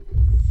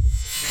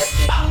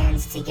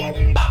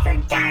together for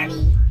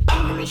Donnie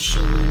and the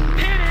Machine.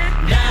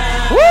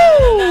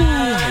 Woo!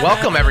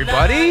 Welcome,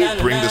 everybody.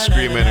 Bring the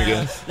scream in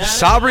again.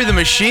 Sabri the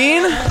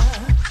Machine.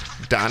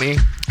 Donnie,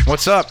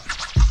 What's up?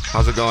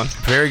 how's it going?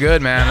 Very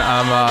good, man.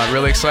 I'm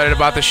really excited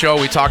about the show.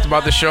 We talked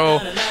about the show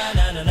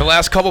the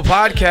last couple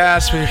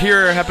podcasts. We're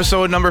here,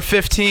 episode number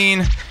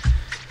 15,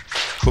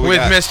 Who we with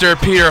got?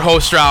 Mr. Peter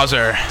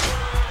Hostrawser.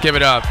 Give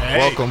it up. Hey,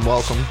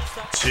 Welcome.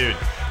 dude.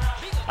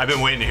 I've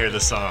been waiting to hear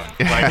this song.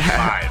 Like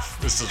live.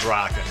 This is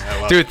rocking.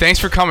 I love Dude, it. thanks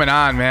for coming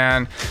on,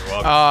 man.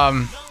 You're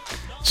welcome.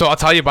 So I'll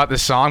tell you about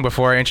this song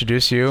before I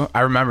introduce you.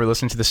 I remember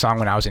listening to the song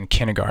when I was in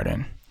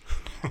kindergarten.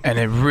 And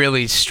it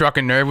really struck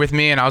a nerve with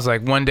me, and I was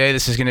like, one day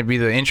this is going to be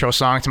the intro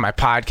song to my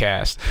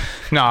podcast.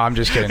 No, I'm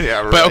just kidding.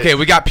 Yeah, right. But okay,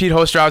 we got Pete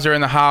Hostrawser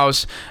in the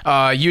house,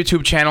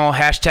 YouTube channel,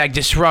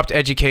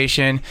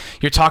 #DisruptEducation.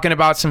 You're talking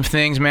about some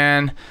things,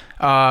 man,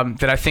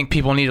 that I think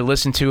people need to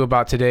listen to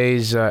about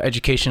today's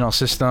educational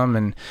system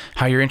and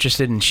how you're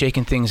interested in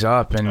shaking things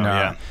up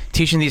and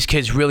teaching these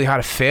kids really how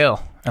to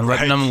fail and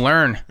letting them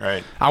learn.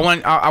 Right. I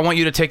want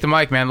you to take the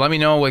mic, man. Let me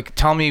know, like,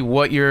 tell me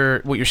what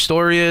your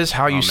story is,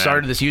 how you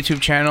started this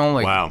YouTube channel,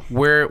 like, Wow.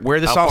 where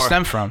this all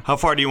stemmed from. How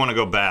far do you want to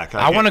go back?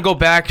 I want to go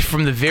back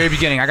from the very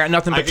beginning. I got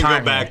nothing but I can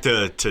time. go back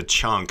to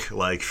Chunk,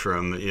 like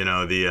from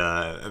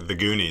the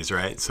Goonies,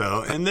 right?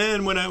 So, and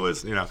then when I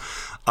was,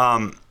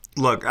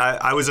 look,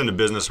 I was in the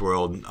business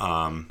world.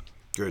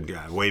 Good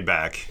guy, way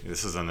back.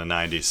 This is in the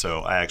 '90s, so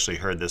I actually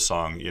heard this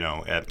song,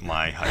 at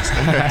my high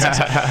school.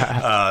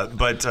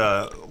 But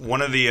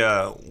one of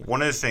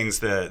the things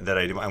that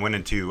I do, I went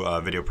into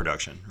video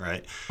production,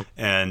 right?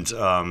 And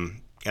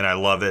I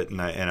love it,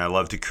 and I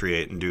love to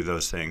create and do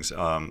those things.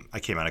 I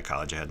came out of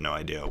college, I had no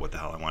idea what the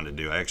hell I wanted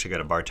to do. I actually got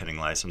a bartending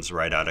license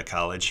right out of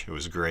college. It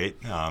was great.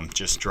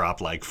 Just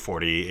dropped like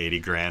 40, 80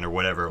 grand or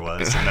whatever it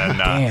was, and then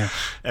Damn.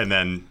 and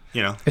then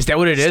Is that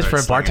what it is for a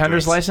started slinging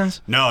bartender's drinks.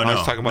 license? No, I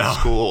was talking about no.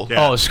 school.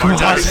 Yeah. Oh, school.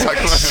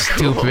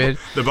 Stupid.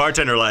 The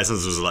bartender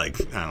license was like,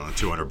 I don't know,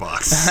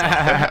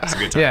 $200. It's a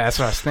good time. Yeah, that's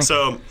what I was thinking.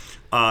 So,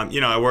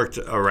 I worked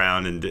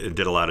around and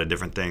did a lot of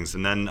different things,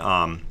 and then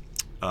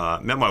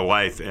met my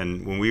wife.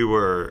 And when we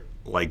were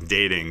like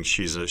dating,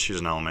 she's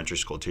an elementary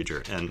school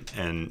teacher,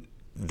 and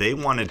they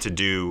wanted to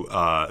do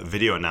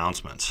video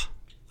announcements.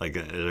 Like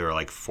they were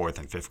like 4th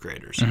and 5th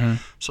graders. Mm-hmm.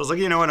 So I was like,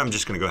 you know what? I'm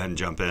just gonna go ahead and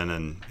jump in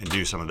and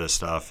do some of this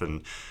stuff.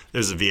 And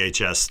there's the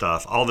VHS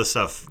stuff, all the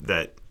stuff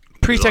that.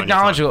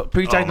 Pre-technological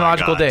Oh my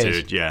God, days.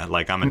 Dude, yeah,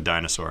 like I'm a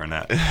dinosaur in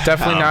that.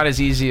 Definitely not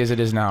as easy as it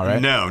is now, right?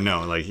 No,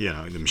 like,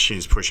 the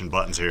machine's pushing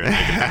buttons here and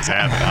making things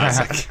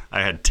happen.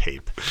 I had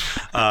tape.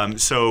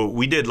 So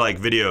we did like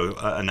video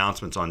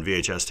announcements on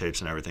VHS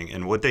tapes and everything.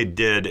 And what they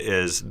did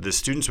is the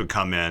students would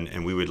come in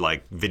and we would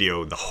like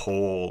video the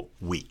whole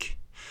week.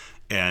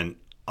 And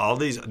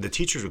the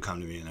teachers would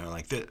come to me and they're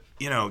like,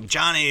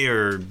 Johnny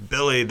or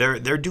Billy,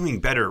 they're doing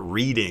better at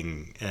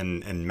reading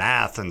and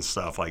math and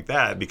stuff like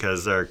that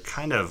because they're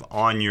kind of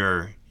on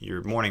your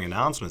morning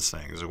announcements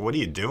things. Like, what are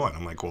you doing?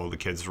 I'm like, well, the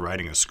kid's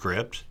writing a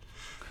script.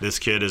 This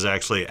kid is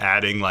actually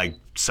adding like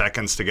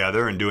seconds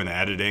together and doing the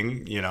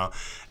editing,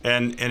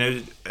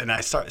 and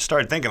I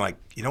started thinking like,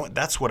 you know what,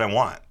 that's what I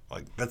want.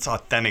 Like that's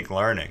authentic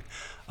learning.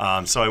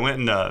 So I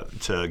went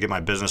to get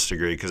my business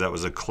degree because that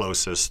was the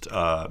closest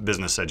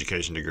business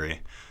education degree.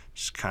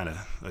 It's kind of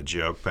a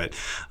joke, but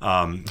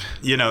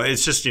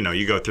it's just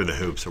you go through the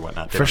hoops or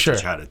whatnot. They don't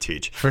teach how to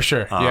teach. For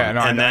sure.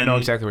 I know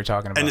exactly what you're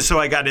talking about. And so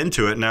I got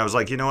into it, and I was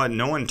like, you know what?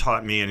 No one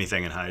taught me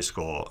anything in high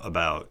school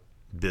about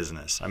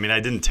business. I mean,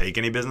 I didn't take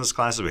any business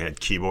classes. We had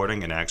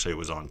keyboarding, and actually it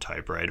was on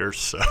typewriters.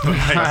 So, like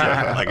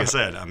I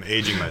said, I'm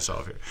aging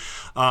myself here.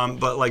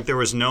 But like, there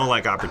was no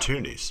like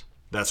opportunities.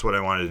 That's what I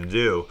wanted to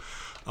do.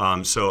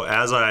 So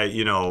as I,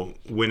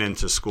 went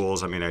into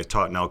schools, I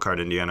taught in Elkhart,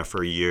 Indiana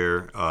for a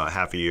year,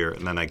 half a year,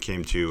 and then I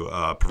came to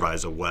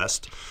Proviso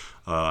West,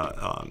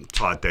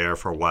 taught there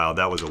for a while.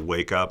 That was a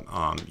wake up,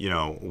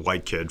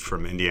 white kid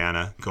from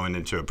Indiana going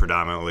into a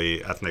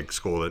predominantly ethnic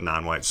school, a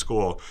non-white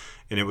school,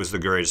 and it was the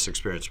greatest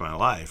experience of my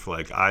life.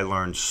 Like I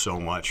learned so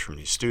much from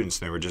these students.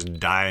 They were just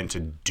dying to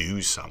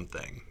do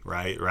something,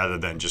 right, rather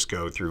than just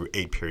go through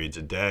 8 periods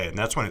a day. And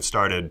that's when it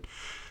started.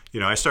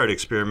 I started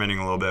experimenting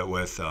a little bit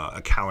with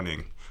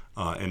accounting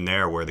in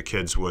there where the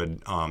kids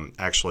would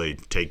actually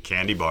take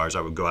candy bars.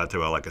 I would go out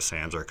to like a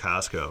Sam's or a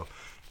Costco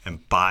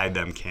and buy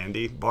them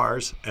candy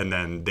bars, and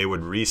then they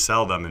would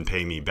resell them and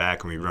pay me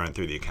back, and we'd run it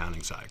through the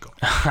accounting cycle.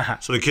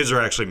 So the kids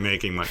are actually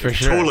making money. It's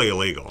totally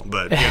illegal,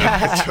 but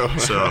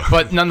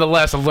But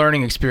nonetheless, a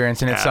learning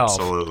experience in itself.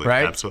 Absolutely,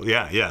 right? Absolutely,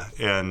 yeah.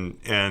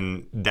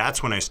 And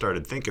that's when I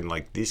started thinking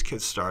like these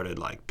kids started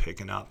like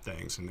picking up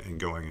things and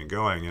going,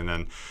 and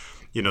then.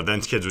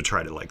 Then kids would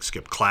try to like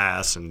skip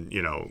class and,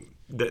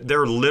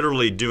 they're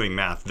literally doing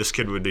math. This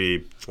kid would be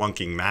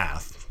flunking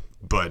math,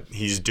 but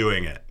he's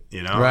doing it,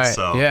 Right,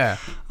 so, yeah.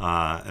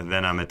 And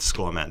then I'm at the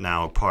school I'm at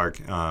now,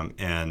 Park,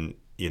 and,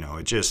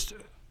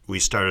 we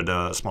started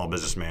a small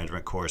business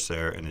management course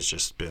there, and it's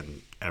just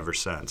been ever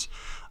since.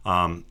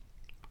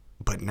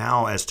 But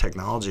now as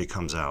technology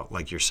comes out,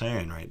 like you're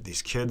saying, right,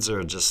 these kids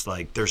are just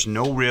like, there's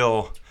no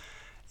real...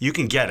 you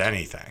can get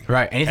anything.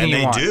 Right. Anything and you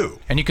they want. do.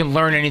 And you can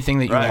learn anything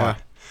that you Right. want.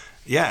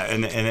 Yeah,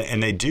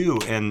 and they do,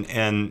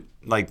 and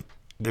like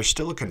there's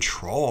still a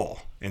control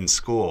in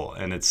school,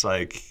 and it's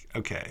like,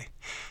 okay.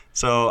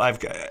 So I've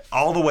got,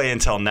 all the way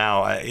until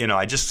now,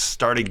 I just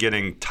started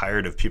getting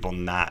tired of people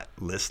not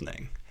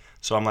listening.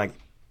 So I'm like,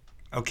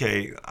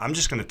 okay, I'm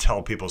just going to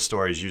tell people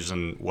stories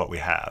using what we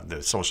have,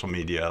 the social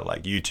media,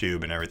 like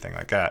YouTube and everything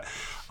like that.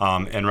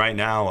 And right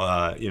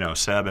now,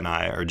 Seb and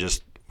I are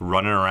just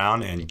running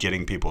around and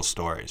getting people's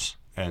stories.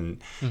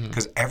 And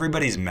because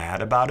everybody's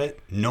mad about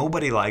it,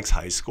 nobody likes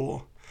high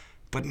school,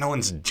 but no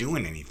one's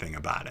doing anything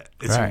about it.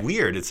 It's Right.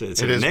 weird. It's an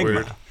is enigma.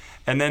 weird.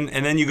 And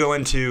then you go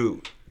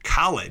into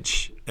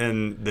college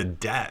and the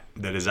debt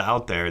that is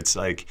out there. It's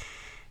like,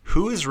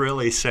 who is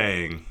really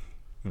saying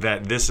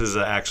that this is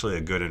actually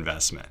a good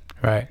investment?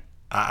 Right.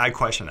 I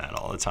question that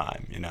all the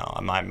time.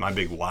 My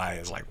big why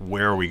is like,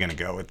 where are we going to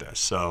go with this?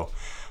 So,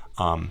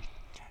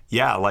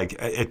 yeah, like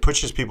it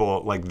pushes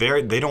people like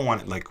they don't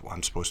want like, well,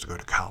 I'm supposed to go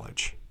to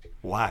college.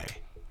 Why?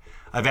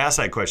 I've asked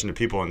that question to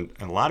people, and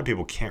a lot of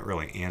people can't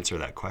really answer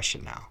that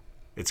question now.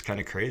 It's kind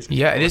of crazy.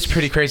 Yeah, it is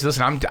pretty crazy.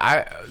 Listen,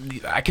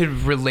 I could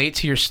relate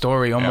to your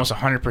story almost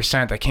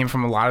 100%. I came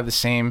from a lot of the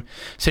same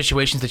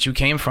situations that you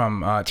came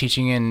from,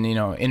 teaching in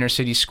inner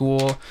city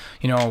school,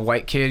 a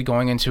white kid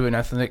going into an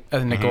ethnic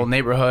old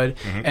neighborhood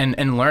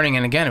and learning.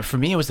 And again, for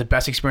me, it was the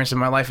best experience of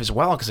my life as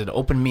well because it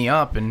opened me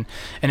up and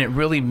it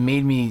really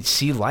made me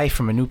see life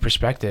from a new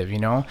perspective.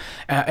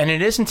 And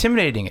it is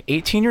intimidating at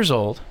 18 years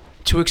old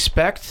to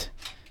expect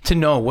to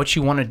know what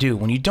you want to do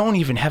when you don't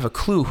even have a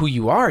clue who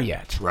you are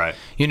yet. Right.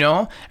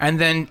 And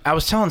then I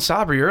was telling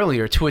Sabri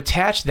earlier, to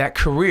attach that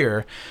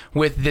career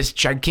with this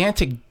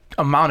gigantic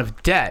amount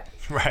of debt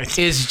Right.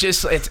 is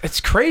just, it's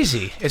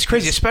crazy. It's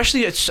crazy,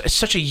 especially at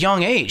such a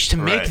young age to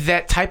make Right.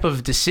 that type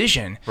of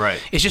decision.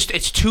 Right.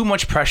 It's too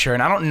much pressure.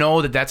 And I don't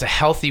know that that's a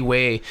healthy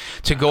way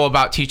to go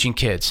about teaching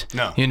kids.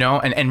 No.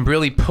 And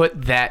really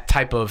put that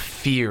type of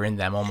fear in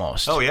them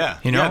almost. Oh yeah.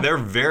 You know? Yeah,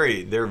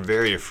 they're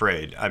very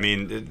afraid. I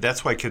mean,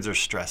 that's why kids are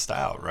stressed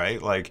out,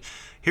 right? Like,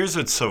 here's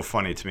what's so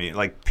funny to me.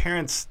 Like,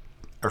 parents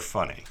are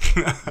funny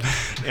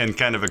in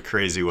kind of a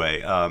crazy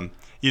way.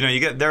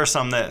 There are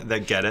some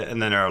that get it,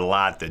 and then there are a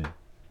lot that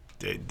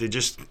they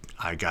just,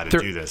 I got to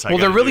do this.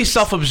 They're really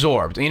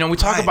self-absorbed. We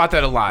talk Right. about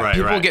that a lot. Right,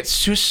 People right. get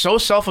so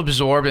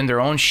self-absorbed in their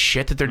own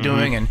shit that they're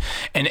doing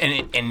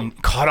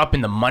and caught up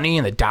in the money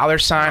and the dollar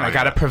sign. Oh, I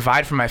got to yeah.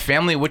 provide for my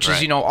family, which is,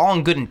 Right. all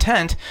in good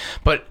intent,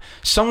 but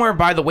somewhere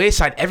by the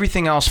wayside,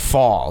 everything else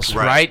falls,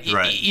 right?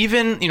 Right.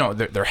 Even,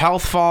 their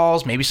health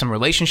falls, maybe some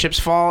relationships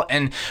fall.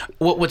 And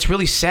what's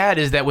really sad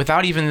is that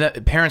without even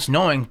the parents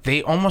knowing,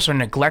 they almost are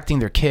neglecting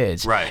their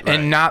kids Right.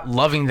 and not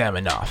loving them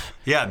enough.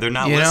 Yeah, they're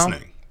not You know?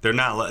 listening. They're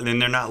not,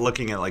 and they're not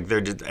looking at like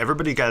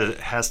everybody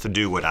has to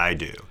do what I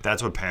do.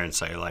 That's what parents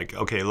say. Like,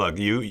 okay, look,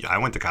 I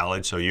went to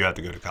college, so you have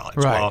to go to college.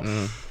 Right.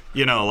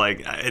 Well,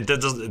 like it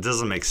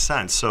doesn't make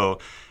sense. So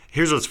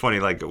here's what's funny.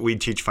 Like, we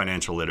teach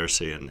financial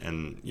literacy and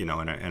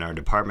in our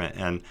department,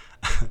 and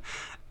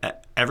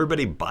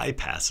everybody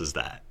bypasses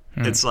that.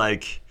 It's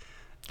like,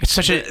 It's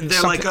such a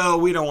they're like, oh,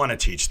 we don't want to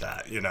teach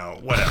that,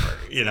 whatever,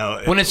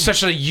 when it's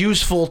such a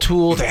useful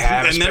tool to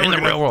have and then in the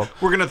real world.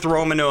 we're gonna throw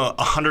them into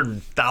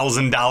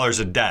 $100,000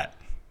 of debt,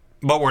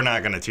 but we're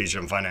not gonna teach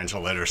them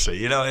financial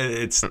literacy.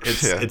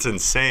 It's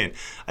insane.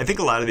 I think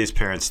a lot of these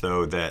parents,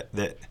 though, that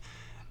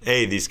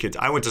these kids.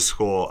 I went to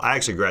school. I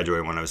actually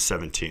graduated when I was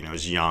 17. I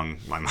was young.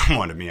 My mom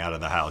wanted me out of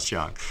the house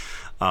young,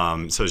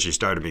 so she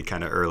started me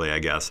kind of early, I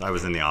guess. I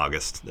was in the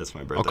August. That's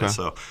my birthday. Okay.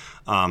 So.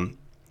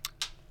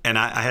 And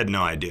I had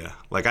no idea.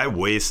 Like, I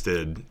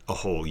wasted a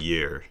whole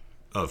year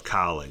of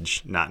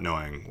college not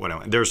knowing what I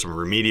went. There were some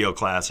remedial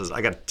classes.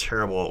 I got a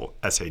terrible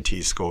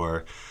SAT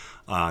score.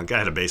 I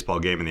had a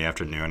baseball game in the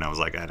afternoon. I was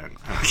like, I don't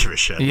give a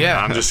shit.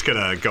 Yeah. I'm just going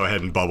to go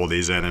ahead and bubble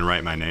these in and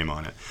write my name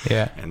on it.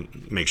 Yeah.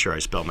 And make sure I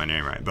spell my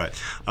name right. But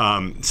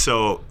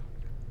so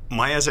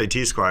my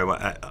SAT score,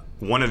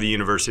 one of the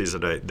universities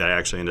that I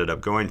actually ended up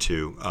going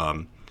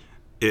to,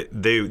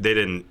 they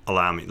didn't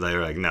allow me. They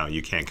were like, no,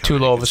 you can't come. Too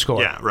low of a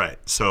score. Yeah, right.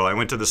 So I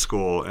went to the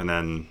school and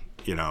then,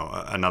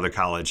 another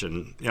college.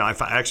 And, I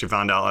actually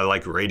found out I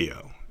like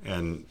radio.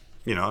 And,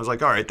 I was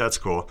like, all right, that's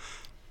cool.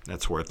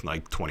 That's worth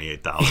like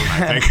 $28,000,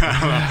 I think.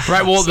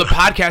 Right. Well, the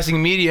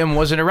podcasting medium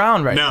wasn't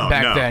around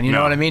back then. You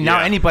know what I mean? Now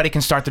Yeah. anybody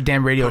can start their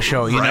damn radio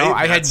show. You know,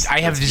 I have That's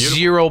beautiful.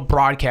 zero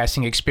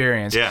broadcasting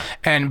experience. Yeah.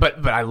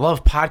 But I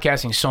love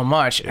podcasting so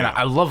much, and Yeah.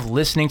 I love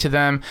listening to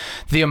them.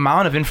 The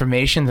amount of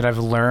information that I've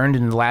learned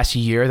in the last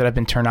year that I've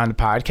been turned on to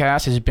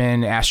podcasts has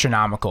been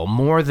astronomical,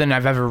 more than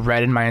I've ever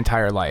read in my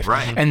entire life.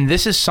 Right. And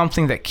this is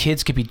something that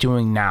kids could be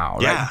doing now.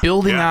 Yeah. Right?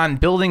 Building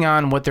Yeah.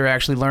 on what they're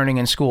actually learning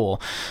in school.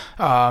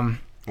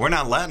 We're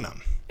not letting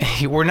them.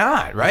 We're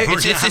not, right? We're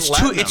It's not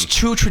too letting it's them.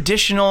 too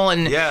traditional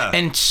and Yeah.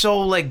 and so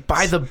like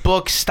by the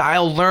book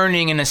style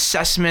learning and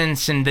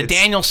assessments and the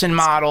Danielson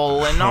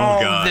model and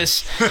all God.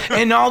 this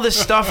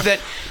stuff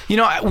that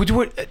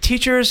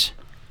teachers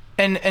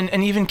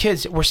And even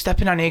kids, we're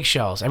stepping on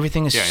eggshells.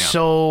 Everything is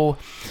so.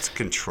 It's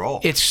control.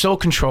 It's so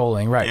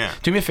controlling, right? Yeah.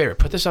 Do me a favor.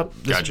 Put this up.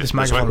 This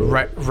microphone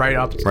right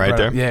up. Right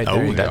there? Yeah. Oh,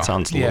 there you that go.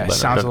 sounds a little better.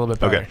 Sounds a little bit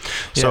better. Okay.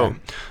 So,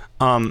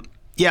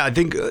 I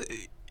think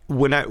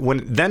when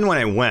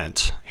I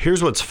went,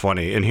 here's what's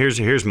funny, and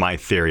here's my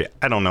theory.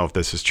 I don't know if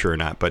this is true or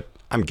not, but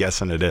I'm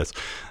guessing it is.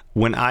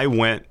 When I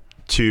went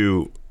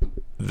to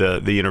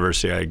the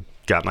university, I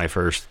got my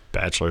first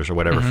bachelor's or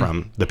whatever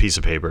from the piece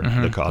of paper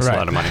that costs a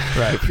lot of money.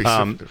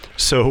 Right.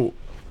 So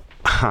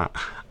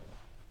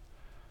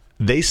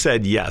they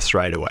said yes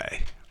right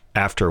away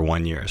after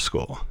 1 year of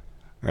school.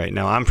 Right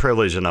now, I'm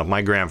privileged enough.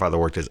 My grandfather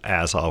worked his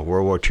ass off,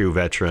 World War II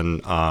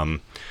veteran.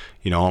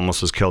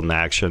 Almost was killed in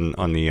action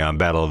on the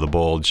Battle of the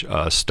Bulge.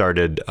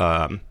 Started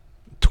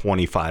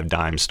 25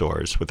 dime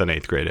stores with an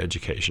 8th grade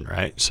education.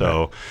 Right.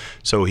 So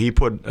he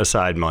put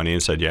aside money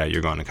and said, "Yeah,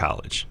 you're going to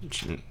college."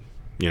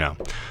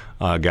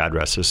 God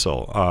rest his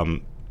soul.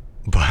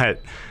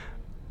 But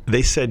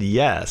they said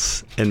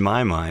yes in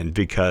my mind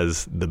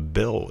because the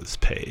bill was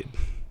paid.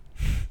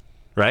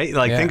 Right.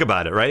 Think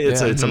about it. Right.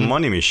 It's a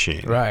money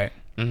machine. Right.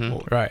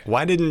 Mm-hmm. Right.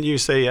 Why didn't you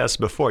say yes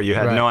before? You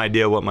had no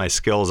idea what my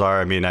skills are.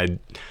 I mean, I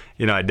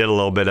did a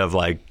little bit of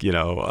I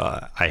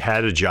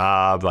had a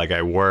job,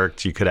 I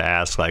worked. You could have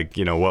asked,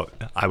 what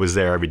I was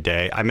there every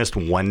day. I missed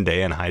one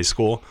day in high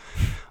school.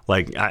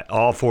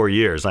 All 4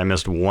 years, I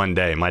missed one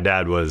day. My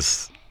dad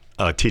was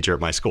a teacher at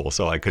my school,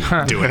 so I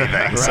couldn't do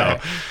anything.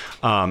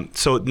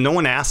 So no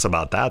one asks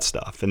about that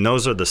stuff. And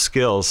those are the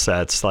skill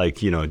sets,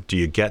 do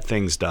you get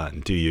things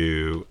done?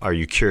 Are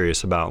you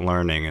curious about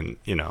learning?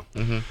 And,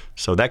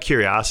 so that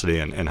curiosity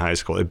in high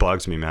school, it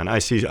bugs me, man. I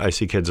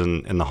see kids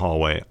in the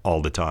hallway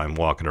all the time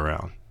walking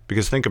around.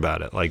 Because think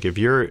about it.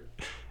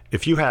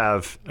 If you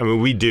have,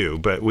 we do,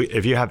 but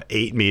if you have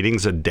 8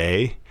 meetings a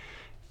day,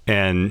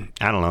 and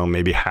I don't know,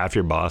 maybe half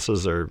your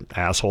bosses are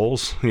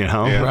assholes,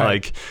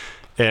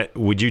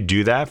 would you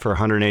do that for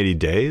 180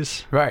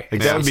 days? Right.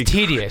 That would be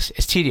tedious.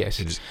 It's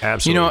tedious. It's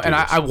absolutely and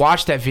tedious. I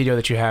watched that video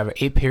that you have.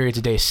 8 periods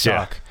a day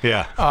suck.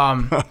 Yeah.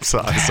 I'm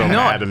so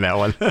mad in that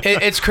one.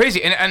 It's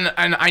crazy. And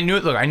I knew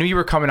it. Look, I knew you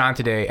were coming on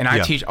today, and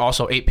I teach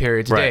also 8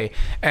 periods a day.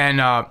 And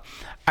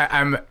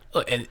I'm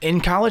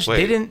in college. Wait,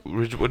 they didn't.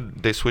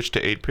 Would they switch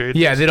to 8 periods?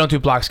 Yeah, they don't do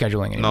block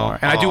scheduling anymore.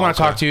 And I do want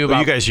to talk to you about.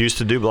 You guys used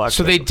to do block.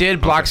 So they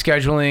did block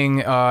scheduling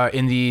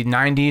in the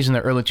 90s and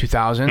the early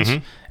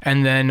 2000s.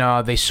 And then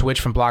they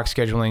switched from block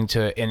scheduling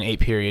to an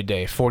 8-period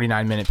day,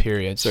 49-minute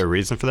periods. Is there a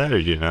reason for that,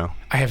 or do you know?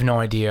 I have no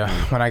idea.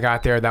 When I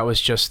got there, that was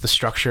just the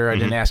structure. I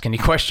didn't ask any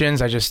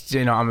questions. I just,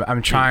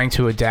 I'm trying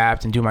to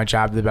adapt and do my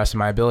job to the best of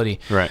my ability.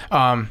 Right.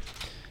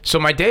 So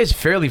my day is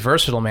fairly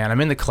versatile, man. I'm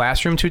in the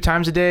classroom 2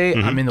 times a day.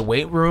 I'm in the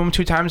weight room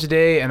 2 times a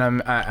day, and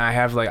I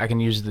have I can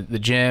use the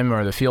gym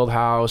or the field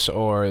house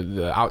or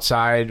the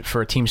outside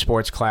for a team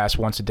sports class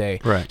once a day.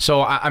 Right.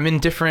 So I'm in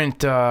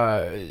different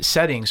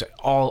settings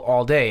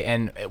all day.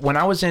 And when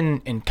I was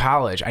in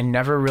college, I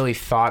never really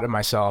thought of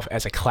myself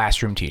as a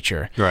classroom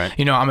teacher. Right.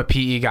 I'm a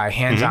PE guy,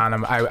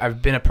 hands-on.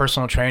 I've been a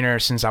personal trainer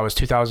since I was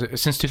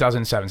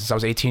 2007, since I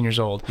was 18 years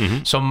old.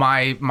 So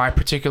my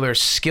particular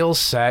skill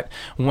set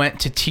went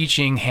to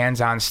teaching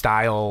hands-on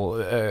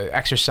style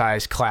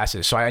exercise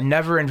classes. So I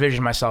never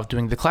envisioned myself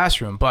doing the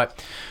classroom.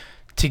 But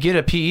to get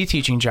a PE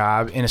teaching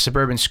job in a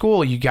suburban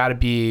school, you got to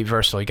be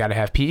versatile. You got to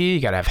have PE,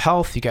 you got to have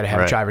health, you got to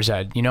have driver's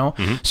ed,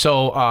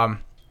 So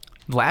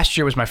last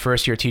year was my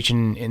first year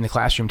teaching in the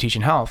classroom,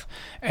 teaching health.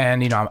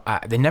 And,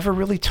 they never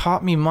really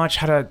taught me much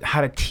how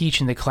to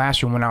teach in the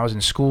classroom when I was in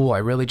school. I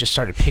really just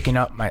started picking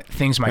up my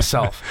things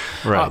myself.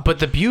 But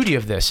the beauty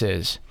of this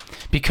is,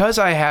 because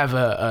I have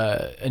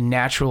a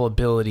natural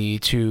ability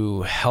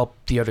to help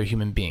the other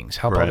human beings,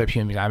 other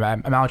human beings.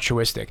 I'm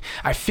altruistic.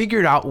 I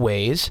figured out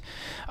ways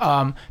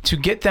to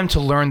get them to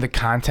learn the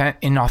content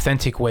in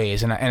authentic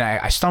ways. And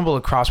I stumbled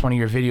across one of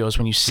your videos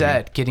when you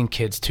said getting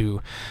kids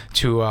to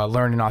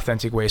learn in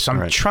authentic ways. So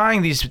I'm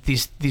trying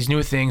these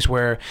new things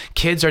where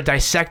kids are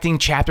dissecting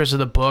chapters of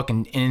the book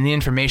and the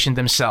information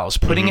themselves,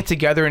 putting it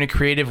together in a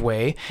creative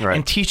way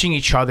and teaching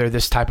each other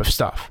this type of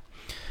stuff.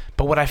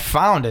 But what I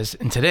found is,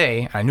 and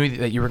today I knew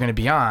that you were going to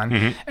be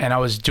on, and I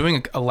was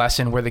doing a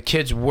lesson where the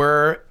kids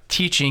were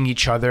teaching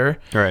each other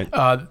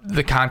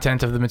the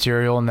content of the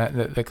material in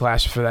the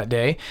class for that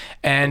day.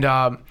 And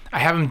I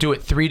have them do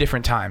it 3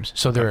 different times.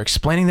 So they're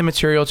explaining the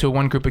material to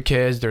one group of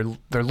kids.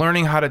 They're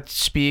learning how to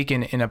speak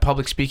in a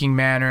public speaking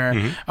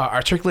manner,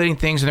 articulating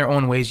things in their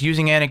own ways,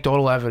 using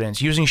anecdotal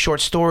evidence, using short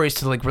stories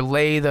to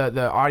relay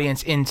the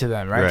audience into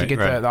them, to get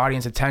the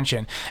audience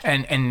attention,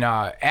 and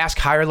ask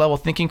higher level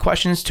thinking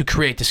questions to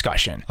create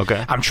discussion.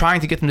 Okay. I'm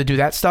trying to get them to do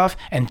that stuff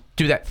and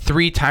do that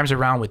 3 times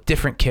around with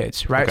different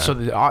kids, right? Okay. So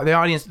the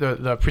audience,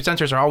 the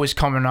presenters are always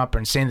coming up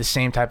and saying the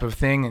same type of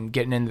thing and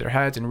getting into their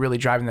heads and really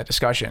driving that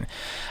discussion.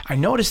 I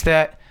noticed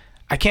that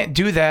I can't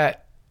do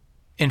that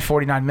in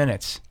 49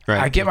 minutes.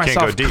 I get You can't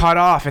myself go deep. cut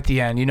off at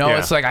the end. You know, Yeah.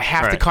 it's like I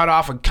have to Right. cut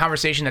off a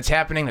conversation that's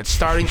happening, that's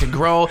starting to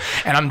grow,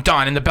 and I'm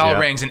done. And the bell Yeah.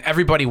 rings, and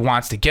everybody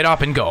wants to get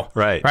up and go.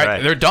 Right.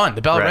 They're done.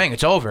 The bell Right. rang.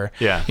 It's over.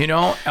 Yeah. You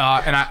know,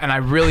 and I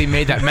really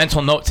made that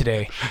mental note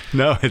today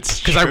No, it's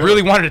because I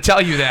really wanted to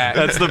tell you that.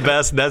 That's the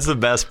best. That's the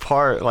best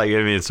part. Like, I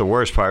mean, it's the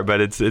worst part,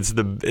 but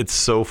it's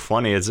so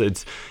funny.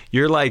 It's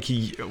you're like,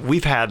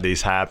 we've had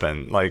these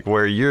happen, like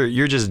where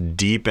you're just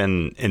deep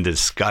in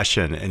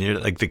discussion, and you're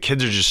like, the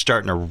kids are just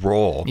starting to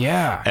roll.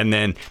 Yeah. And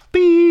then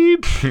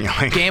beep. You're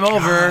like, Game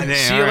over. "God damn,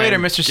 See you all right, later,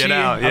 Mr. C. Get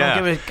out." I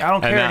Yeah.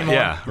 don't care anymore.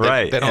 Yeah.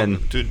 Right. They don't,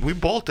 And dude, we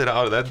bolted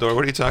out of that door.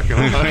 What are you talking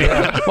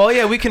about? Well,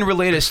 yeah, we can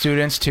relate as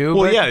students too.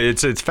 well, but yeah,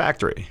 it's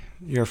factory.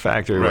 You're a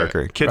factory Right.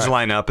 worker. Kids Right.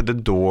 line up at the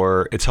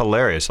door. It's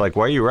hilarious. Like,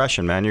 why are you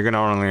rushing, man? You're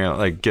gonna only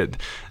like get,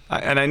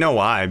 and I know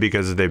why,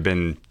 because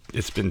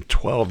it's been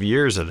 12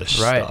 years of this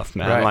Right. stuff,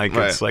 man. Right. Like,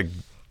 it's like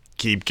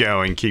keep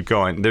going.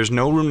 There's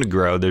no room to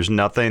grow. There's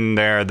nothing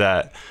there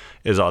that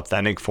is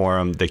authentic for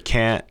them. They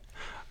can't.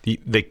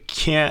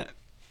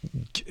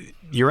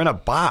 You're in a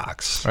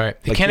box. Right.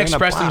 They Like, can't you're in a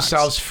express box.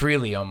 themselves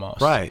freely almost.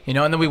 Right. You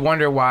know, and then we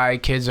wonder why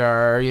kids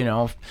are, you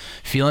know,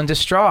 feeling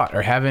distraught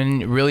or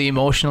having really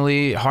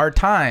emotionally hard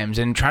times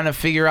and trying to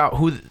figure out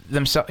who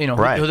themselves, you know,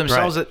 Right. who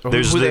themselves, right. or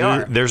who they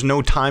are. There's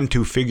no time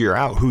to figure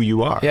out who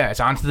you are. Yeah,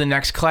 it's on to the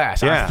next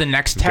class, on to the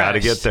next test. Got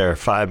to get there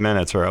 5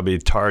 minutes or I'll be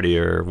tardy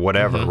or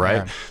whatever,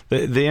 right?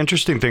 yeah. The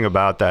interesting thing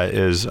about that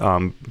is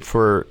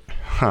for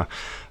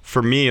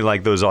me,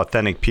 like those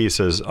authentic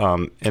pieces,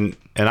 and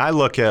I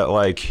look at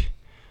like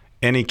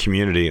any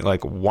community,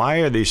 like why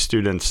are these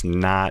students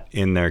not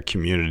in their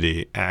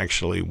community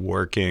actually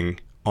working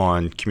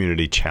on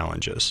community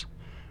challenges,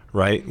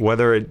 right?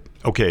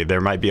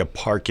 There might be a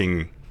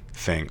parking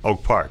thing,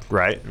 Oak Park,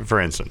 right? For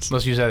instance.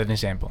 Let's use that as an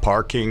example.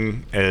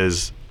 Parking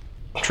is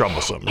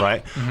troublesome,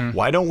 right?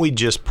 Why don't we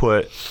just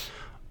put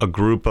a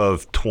group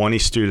of 20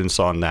 students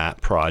on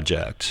that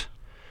project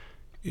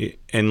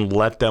and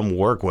let them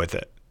work with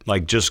it?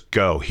 Like, just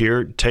go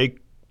here, take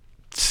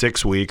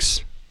 6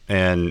 weeks,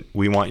 and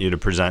we want you to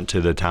present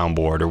to the town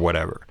board or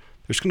whatever.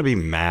 There's going to be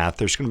math,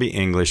 there's going to be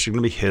English, there's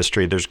going to be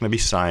history, there's going to be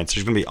science,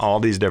 there's going to be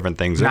all these different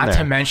things in there. Not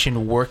to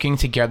mention working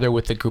together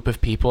with a group of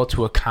people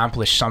to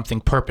accomplish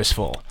something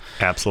purposeful.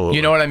 Absolutely.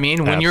 You know what I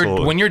mean? When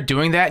Absolutely. you're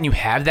doing that and you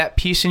have that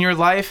piece in your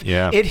life,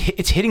 Yeah.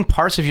 it's hitting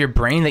parts of your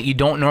brain that you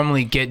don't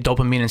normally get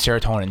dopamine and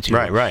serotonin to.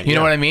 Right, You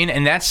know yeah. what I mean?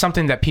 And that's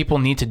something that people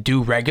need to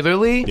do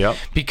regularly. Yep.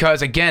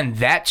 Because again,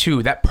 that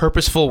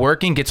purposeful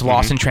working gets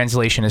lost in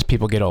translation as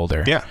people get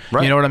older. Yeah,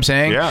 right. You know what I'm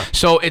saying? Yeah.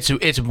 So it's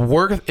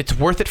worth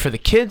it for the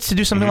kids to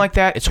do something like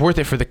that. It's worth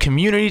it for the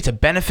community to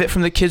benefit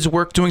from the kids'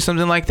 work doing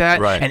something like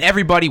that. Right. And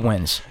everybody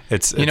wins.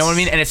 You know what I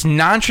mean? And it's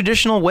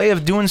non-traditional way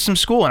of doing some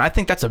school, and I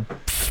think that's a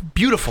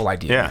beautiful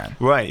idea. Yeah, Man.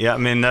 right. Yeah, I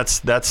mean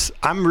that's.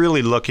 I'm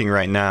really looking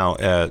right now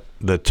at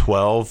the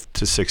 12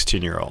 to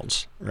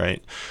 16-year-olds.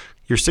 Right,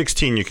 you're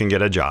 16, you can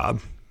get a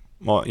job.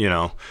 Well, you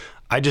know,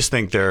 I just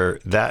think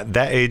that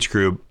age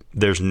group.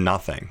 There's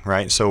nothing,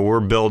 right? So we're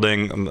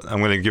building. I'm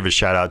going to give a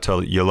shout out to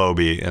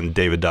Yolobi and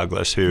David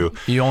Douglas, who.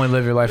 You only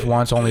live your life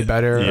once, only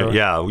better. Or?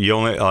 Yeah, you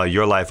only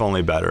your life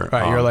only better.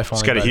 Right, your life only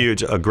It's got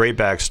better. a great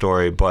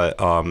backstory, but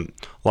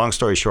long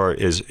story short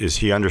is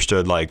he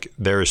understood like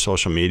there is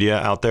social media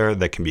out there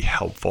that can be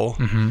helpful,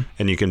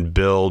 and you can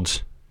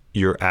build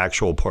your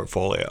actual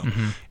portfolio,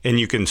 and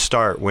you can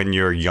start when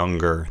you're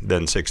younger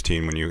than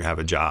 16 when you have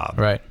a job.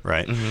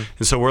 Right. And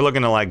so we're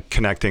looking to like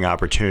connecting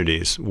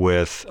opportunities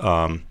with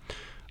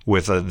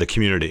the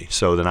community.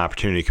 So an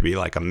opportunity could be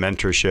like a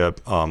mentorship,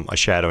 a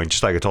shadowing,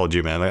 just like I told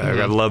you, man. Like,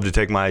 I'd love to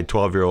take my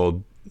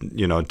 12-year-old,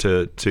 you know,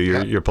 to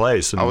your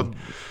place. And, I would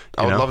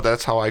love.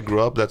 That's how I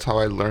grew up. That's how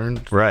I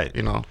learned. Right.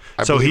 You know.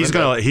 So he's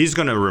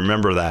gonna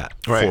remember that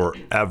Right.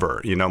 forever.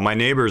 You know, my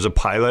neighbor is a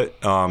pilot,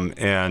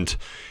 and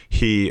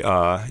he's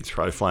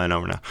probably flying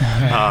over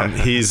now.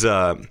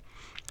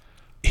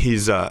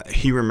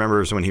 He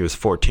remembers when he was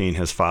 14,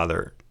 his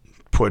father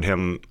put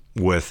him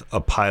with a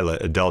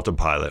pilot, a Delta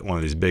pilot, one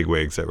of these big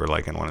wigs that were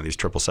like in one of these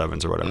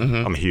 777s or whatever.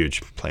 I'm a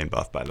huge plane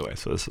buff, by the way.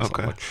 So this is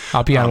Okay. like,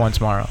 I'll be on one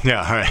tomorrow. yeah.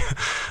 All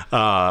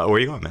right. Where are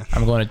you going, man?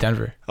 I'm going to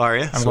Denver. Are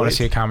you? I'm going to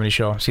see a comedy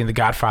show. Seeing The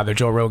Godfather,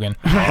 Joe Rogan.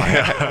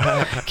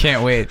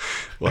 Can't wait.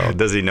 Well,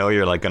 does he know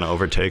you're like going to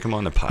overtake him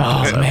on the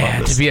podcast? Oh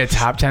man, to be a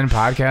top 10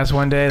 podcast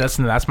one day,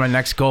 that's my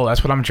next goal.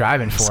 That's what I'm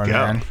driving for, go.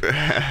 man.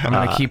 I'm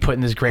gonna keep putting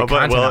this great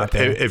content out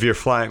there. If you're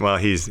flying, well,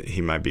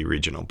 he might be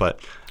regional, but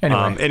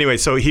Anyway. anyway,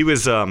 so he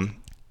was.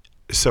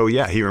 So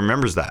yeah, he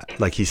remembers that.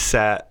 Like he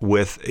sat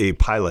with a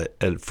pilot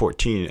at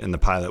 14, and the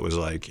pilot was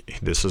like,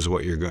 "This is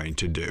what you're going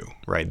to do,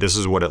 right? This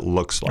is what it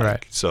looks like."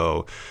 Right.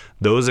 So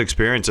those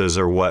experiences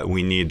are what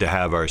we need to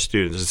have our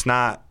students. It's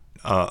not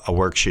a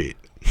worksheet.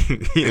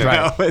 You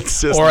Right. know, it's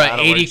just or not an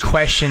a 80 worksheet.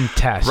 question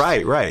test.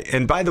 Right.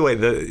 And by the way,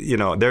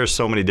 there's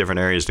so many different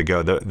areas to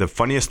go. The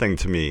funniest thing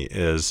to me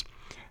is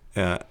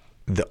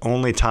the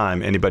only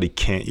time anybody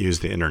can't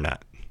use the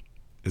internet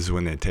is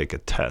when they take a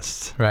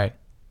test. Right.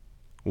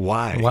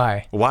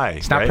 Why?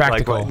 It's not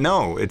practical. Like,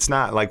 no, it's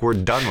not. Like, we're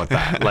done with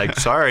that. Like,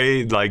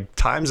 sorry, like,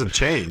 times have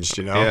changed,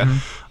 you know? Yeah.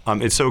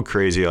 It's so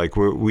crazy. Like,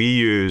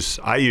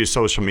 I use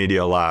social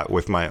media a lot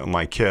with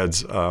my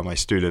kids, my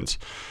students.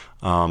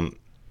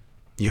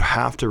 You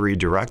have to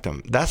redirect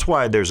them. That's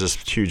why there's this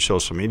huge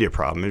social media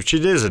problem, which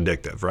it is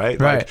addictive, right?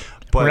 Right. Like,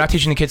 but we're not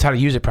teaching the kids how to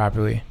use it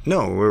properly.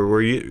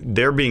 No,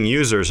 they're being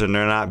users and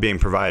they're not being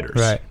providers.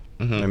 Right.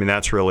 I mean,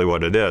 that's really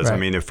what it is. Right. I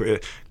mean,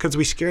 because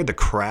we scared the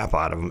crap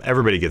out of them.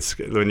 Everybody gets,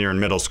 when you're in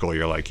middle school,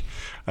 you're like,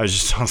 I was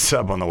just telling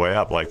Seb on the way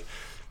up, like,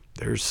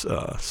 there's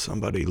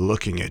somebody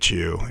looking at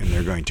you and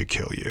they're going to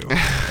kill you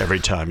every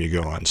time you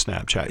go on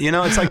Snapchat. You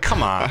know, it's like,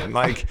 come on.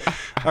 Like,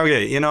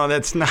 okay, you know,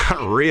 that's not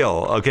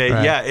real. Okay.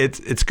 Right. Yeah,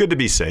 it's good to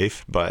be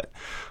safe, but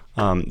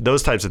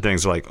those types of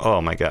things are like,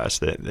 oh my gosh,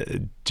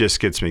 that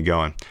just gets me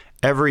going.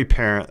 Every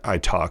parent I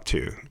talk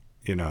to,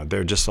 you know,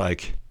 they're just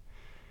like,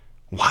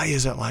 why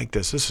is it like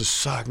this? This is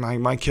suck.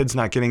 My kid's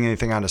not getting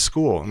anything out of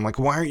school. I'm like,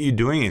 why aren't you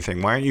doing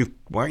anything? Why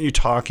aren't you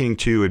talking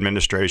to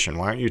administration?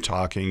 Why aren't you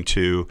talking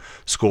to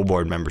school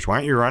board members? Why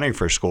aren't you running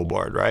for school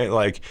board, right?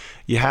 Like,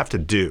 you have to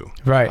do.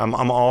 Right.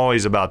 I'm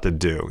always about to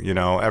do. You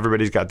know,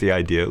 everybody's got the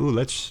idea. Ooh,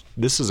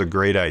 this is a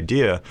great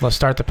idea. Let's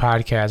start the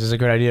podcast. It's a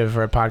great idea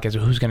for a podcast.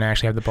 Who's going to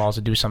actually have the balls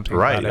to do something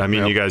Right. about it? I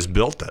mean, you guys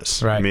built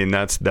this. Right. I mean,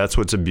 that's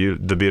what's the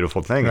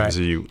beautiful thing Right. is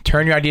you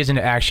turn your ideas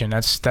into action.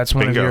 That's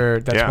one Bingo. of your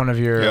Yeah. one of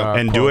your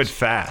and do it quotes.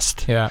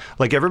 fast. Yeah.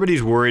 Like,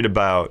 everybody's worried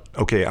about,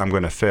 okay, I'm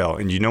going to fail.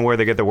 And you know where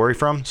they get the worry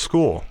from?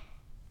 School.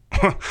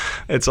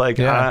 It's like,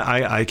 Yeah.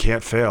 I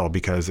can't fail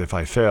because if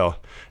I fail,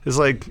 it's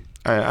like,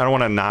 I don't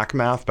want to knock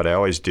math, but I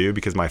always do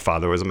because my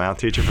father was a math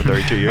teacher for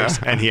 32 years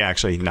and he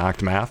actually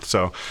knocked math.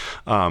 So,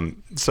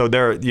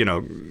 there, you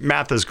know,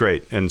 math is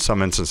great in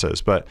some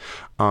instances, but,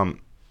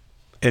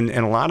 in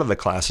a lot of the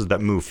classes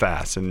that move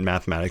fast, and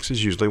mathematics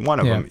is usually one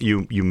of them,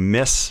 you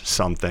miss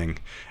something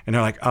and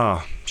they're like,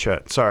 oh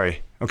shit,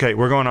 sorry. Okay,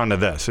 we're going on to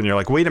this. And you're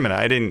like, wait a minute,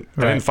 I didn't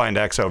find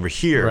X over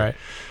here.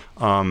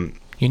 Right.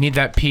 You need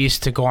that piece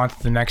to go on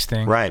to the next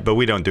thing. Right, but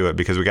we don't do it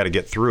because we got to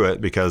get through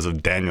it because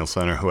of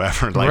Danielson or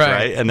whoever, like,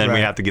 right? And then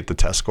we have to get the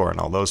test score and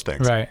all those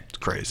things. Right. It's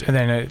crazy. And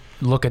then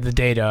look at the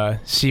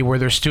data, see where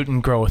there's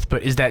student growth,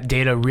 but is that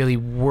data really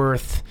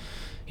worth,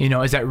 you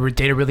know, is that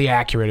data really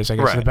accurate is, I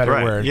guess, the better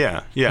word.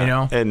 Yeah, yeah. You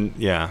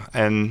know?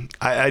 And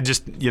I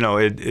just, you know,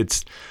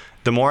 it's,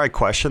 the more I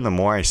question, the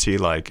more I see,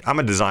 like, I'm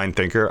a design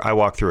thinker. I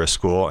walk through a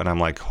school and I'm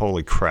like,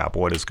 holy crap,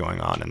 what is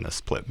going on in this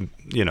split?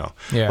 You know,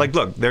 like,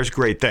 look, there's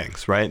great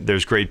things, right?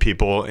 There's great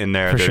people in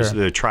there.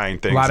 They're trying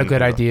things. A lot of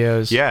good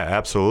ideas. Yeah,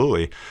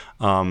 absolutely.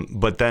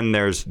 But then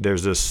there's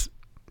this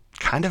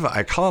kind of,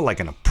 I call it like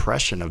an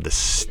oppression of the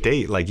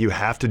state. Like, you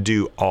have to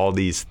do all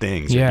these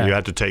things. Yeah. You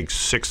have to take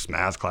 6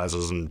 math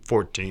classes and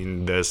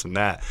 14 this and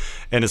that.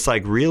 And it's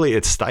like, really,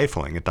 it's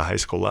stifling at the high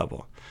school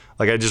level.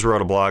 Like, I just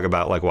wrote a blog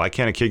about, like, why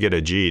can't a kid get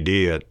a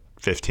GED at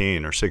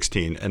 15 or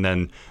 16 and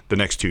then the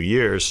next 2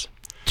 years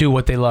do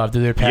what they love,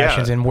 do their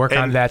passions, and work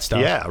on that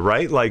stuff. Yeah,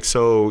 right? Like,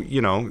 so,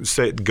 you know,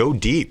 go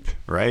deep,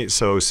 right?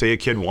 So say a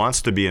kid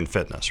wants to be in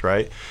fitness,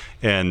 right?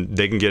 And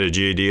they can get a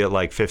GED at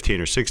like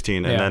 15 or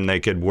 16, and then they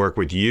could work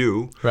with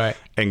you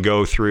and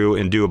go through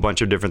and do a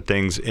bunch of different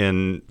things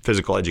in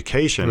physical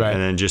education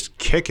and then just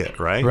kick it,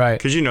 right? Right.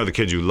 Because you know the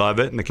kids who love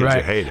it and the kids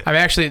who hate it. I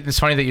mean, actually, it's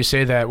funny that you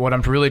say that. What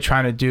I'm really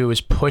trying to do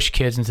is push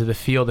kids into the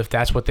field if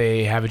that's what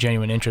they have a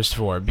genuine interest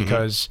for,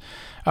 because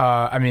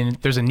I mean,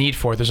 there's a need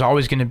for it. There's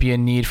always going to be a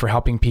need for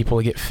helping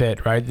people get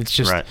fit, right? It's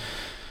just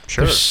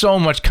there's so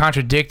much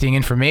contradicting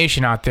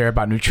information out there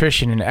about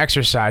nutrition and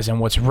exercise and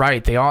what's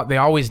right. They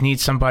always need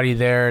somebody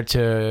there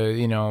to,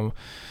 you know,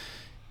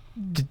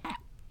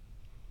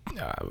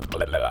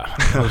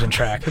 losing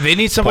track. They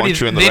need somebody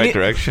point you in the right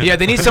direction. Yeah,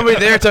 they need somebody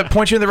there to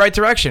point you in the right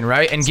direction,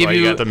 right? And give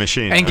you got the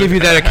machine, and give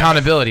you that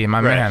accountability. My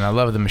man, I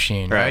love the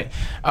machine, right?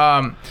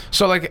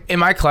 So like in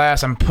my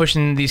class, I'm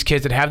pushing these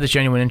kids that have this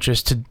genuine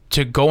interest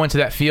to go into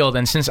that field.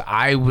 And since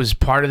I was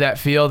part of that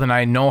field and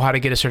I know how to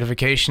get a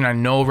certification, I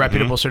know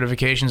reputable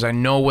certifications, I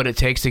know what it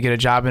takes to get a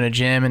job in a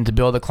gym and to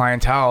build a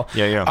clientele.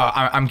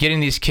 I'm getting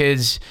these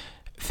kids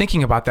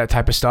thinking about that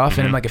type of stuff,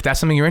 and I'm like, if that's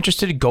something you're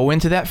interested in, go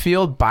into that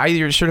field, buy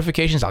your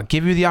certifications. I'll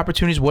give you the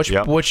opportunities. Which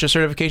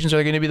certifications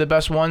are going to be the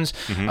best ones,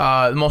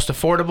 the most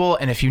affordable,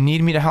 and if you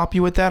need me to help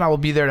you with that, I will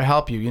be there to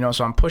help you. You know,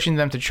 so I'm pushing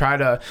them to try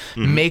to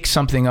make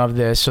something of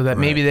this, so that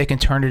maybe they can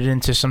turn it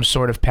into some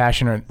sort of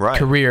passion or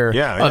career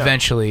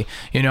eventually.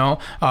 You know,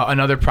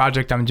 another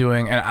project I'm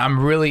doing, and I'm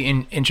really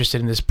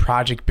interested in this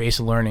project-based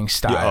learning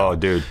style. Oh,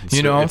 dude,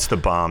 it's the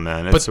bomb,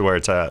 man. It's where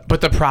it's at.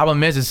 But the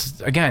problem is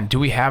again, do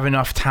we have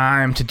enough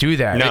time to do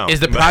that? No. Is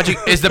the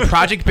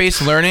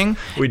project-based learning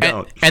we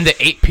don't. and the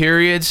 8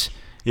 periods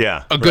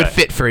a good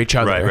fit for each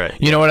other? Right.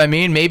 You know what I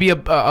mean? Maybe a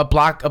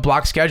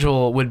block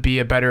schedule would be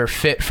a better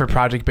fit for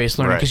project-based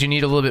learning, because you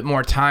need a little bit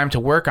more time to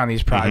work on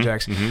these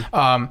projects.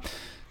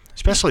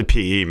 Especially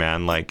PE,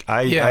 man. Like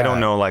I don't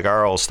know, like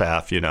our old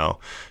staff, you know,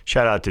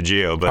 shout out to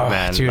Gio, but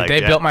man, dude, like, they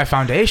built my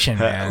foundation,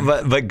 man.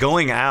 But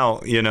going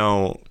out, you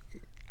know,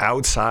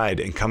 outside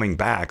and coming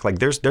back, like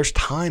there's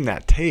time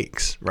that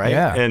takes, right?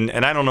 Yeah.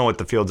 And I don't know what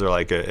the fields are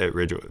like at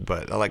Ridgewood,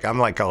 but like I'm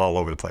like all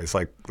over the place.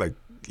 Like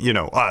you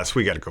know, us,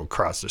 we got to go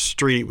across the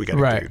street, we got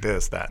to Right. do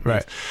this, that, and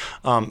Right.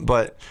 this.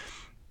 But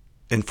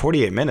in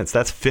 48 minutes,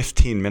 that's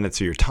 15 minutes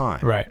of your time.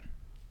 Right.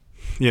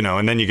 You know,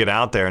 and then you get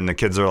out there and the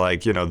kids are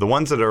like, you know, the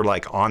ones that are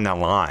like on that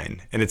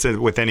line, and it's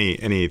with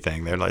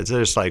anything, they're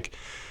just like,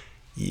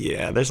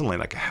 yeah, there's only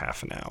like a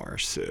half an hour,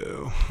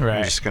 so Right.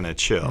 I'm just gonna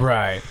chill.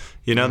 Right.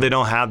 You know, they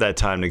don't have that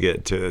time to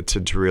get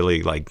to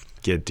really like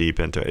get deep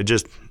into it.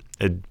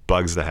 It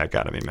bugs the heck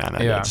out of me, man.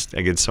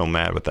 I get so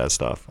mad with that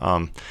stuff.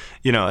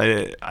 You know,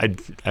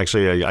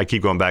 I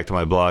keep going back to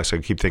my blog, so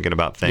I keep thinking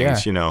about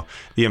things. Yeah. You know,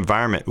 the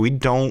environment. We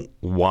don't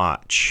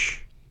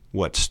watch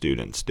what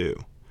students do.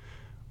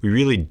 We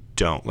really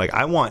don't. Like,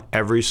 I want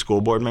every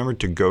school board member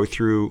to go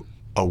through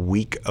a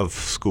week of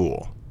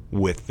school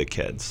with the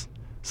kids.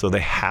 So they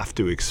have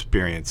to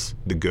experience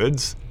the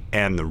goods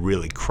and the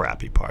really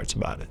crappy parts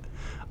about it.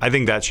 I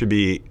think that should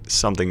be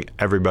something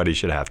everybody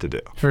should have to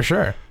do. For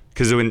sure.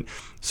 Because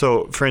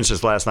for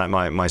instance, last night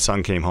my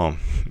son came home.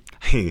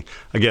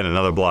 Again,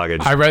 another blog.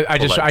 I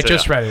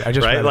just read it.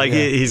 Right? Like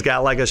he's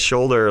got like a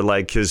shoulder,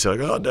 like he's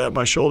like, oh, Dad,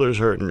 my shoulder's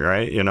hurting,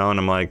 right? You know, and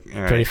I'm like,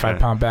 all right,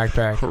 35-pound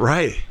backpack.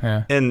 right?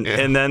 Yeah. And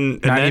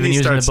then he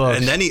starts,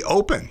 and then he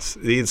opens.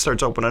 He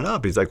starts opening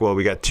up. He's like, well,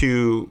 we got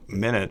 2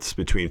 minutes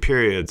between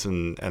periods,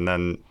 and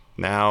then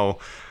now,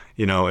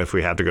 you know, if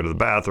we have to go to the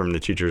bathroom, the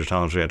teachers are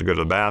telling us we have to go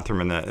to the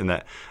bathroom,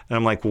 and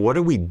I'm like, what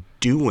are we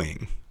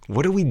doing?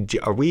 What are we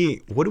doing?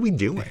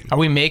 Are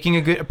we making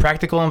a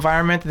practical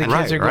environment that the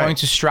kids are going right.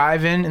 to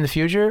strive in the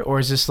future, or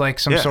is this like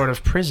some sort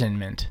of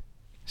prisonment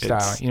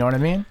style? You know what I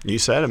mean? You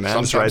said it, man.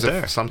 It's right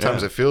there.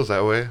 Sometimes it feels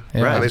that way,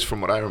 Yeah. at least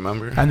from what I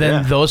remember. And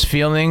then those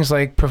feelings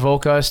like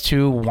provoke us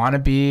to want to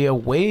be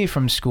away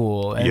from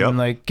school and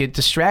like get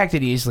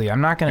distracted easily.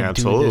 I'm not going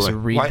to do this or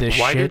read this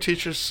shit. Why do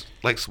teachers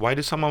why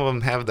do some of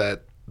them have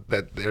that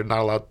they're not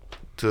allowed to?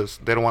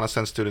 They don't want to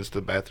send students to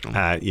the bathroom.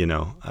 You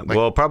know,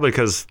 well, probably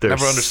because there's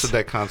never understood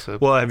that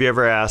concept. Well, have you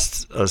ever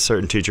asked a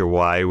certain teacher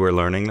why we're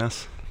learning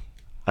this?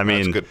 I mean,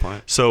 that's a good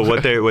point. So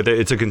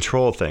it's a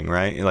control thing,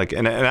 right? Like,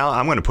 and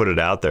I'm going to put it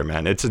out there,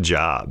 man. It's a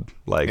job.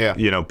 Like,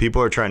 you know,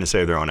 people are trying to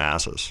save their own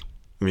asses.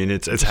 I mean,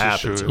 it's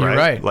happens, right? You're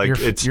right.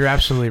 Like, you're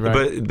absolutely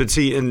right. But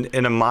see,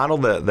 in a model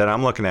that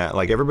I'm looking at,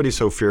 like everybody's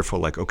so fearful.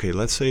 Like, okay,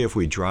 let's say if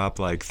we drop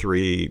like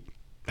 3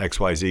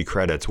 XYZ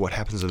credits, what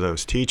happens to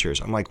those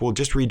teachers? I'm like, well,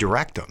 just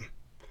redirect them.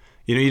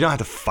 You know, you don't have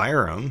to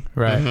fire them.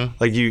 Right. Mm-hmm.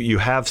 Like you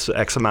have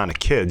X amount of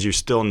kids. You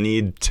still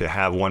need to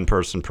have one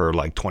person per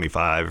like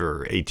 25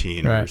 or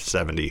 18 or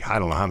 70. I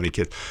don't know how many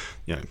kids.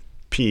 You know,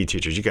 PE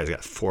teachers, you guys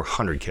got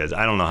 400 kids.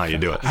 I don't know how you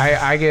do it.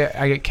 I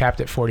get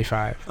capped at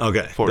 45.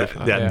 Okay.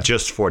 45.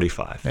 Just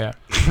 45. Yeah.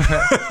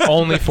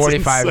 Only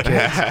 45 kids.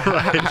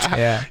 Right.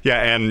 Yeah.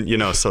 Yeah, and you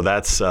know, so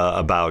that's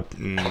about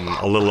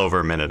a little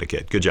over a minute a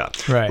kid. Good job.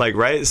 Right. Like,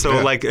 right?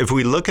 So like if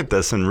we look at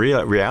this in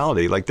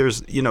reality, like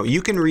there's, you know,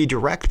 you can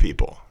redirect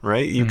people,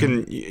 right? You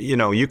can, you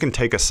know, you can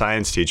take a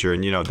science teacher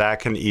and, you know, that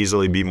can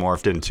easily be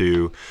morphed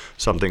into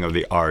something of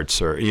the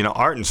arts, or, you know,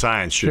 art and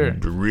science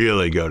should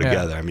really go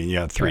together. I mean, you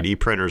have 3D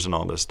printers and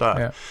all this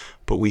stuff,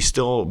 but we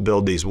still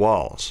build these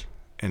walls.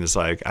 And it's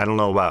like, I don't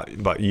know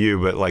about you,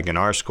 but like in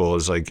our school,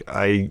 it's like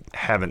I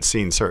haven't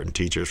seen certain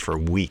teachers for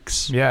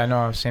weeks. Yeah,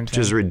 no, same thing. Which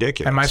is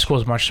ridiculous. And my school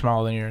is much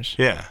smaller than yours.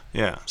 Yeah.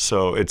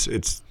 So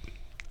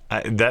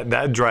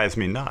that drives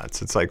me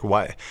nuts. It's like,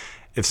 why?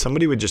 If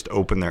somebody would just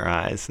open their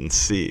eyes and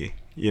see,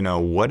 you know,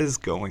 what is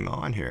going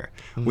on here?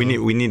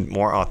 Mm-hmm. We need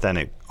more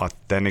authentic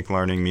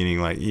learning. Meaning,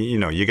 like, you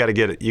know, you got to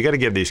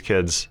give these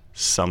kids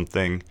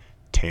something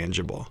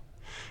tangible.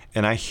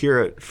 And I hear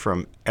it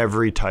from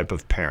every type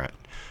of parents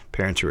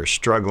who are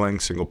struggling,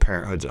 single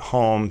parenthoods at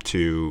home,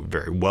 to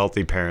very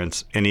wealthy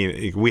parents.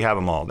 We have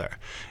them all there.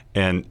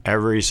 And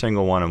every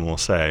single one of them will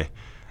say,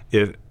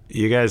 "If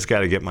you guys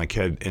got to get my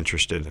kid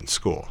interested in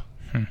school."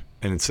 And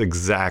it's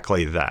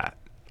exactly that.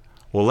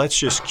 Well, let's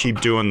just keep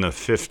doing the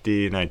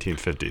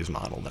 1950s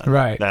model then.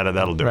 Right.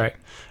 That'll do it.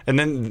 And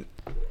then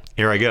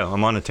here I go.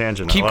 I'm on a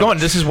tangent. Keep going.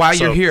 This is why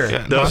you're here.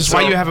 This is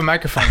why you have a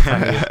microphone in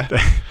front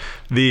of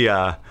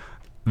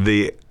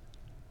you.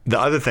 The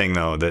other thing,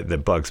 though,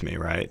 that bugs me,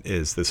 right,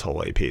 is this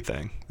whole AP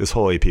thing, this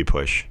whole AP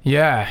push.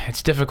 Yeah,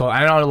 it's difficult.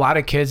 I know a lot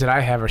of kids that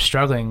I have are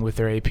struggling with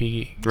their AP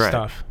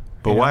stuff.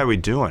 But why are we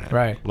doing it?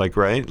 Right.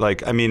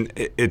 Like, I mean,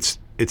 it's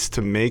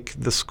to make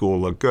the school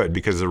look good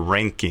because the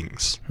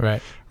rankings.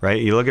 Right.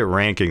 You look at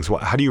rankings.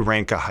 How do you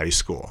rank a high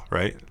school,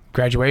 right?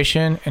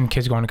 Graduation and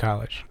kids going to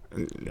college.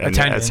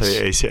 Attendance.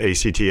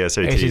 ACT,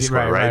 SAT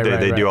score, right?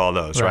 They do all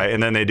those, right?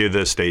 And then they do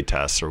the state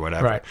tests or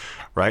whatever.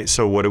 Right.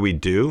 So what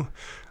do?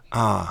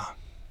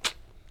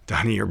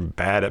 Donnie, you're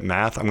bad at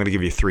math. I'm going to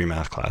give you 3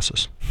 math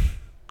classes.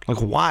 Like,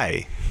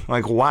 why?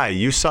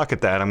 You suck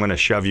at that. I'm going to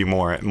shove you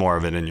more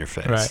of it in your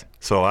face. Right.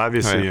 So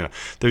obviously, you know,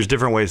 there's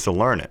different ways to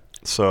learn it.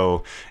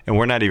 So, and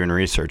we're not even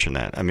researching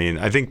that. I mean,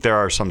 I think there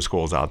are some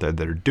schools out there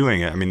that are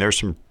doing it. I mean, there's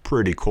some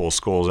pretty cool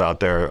schools out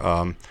there.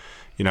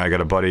 You know, I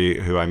got a buddy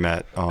who I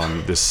met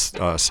this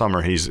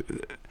summer.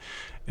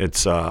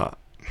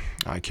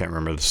 I can't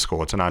remember the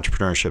school. It's an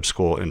entrepreneurship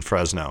school in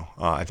Fresno.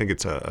 I think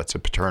it's a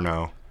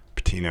Patino.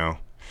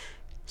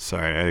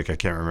 Sorry, I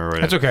can't remember.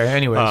 That's okay.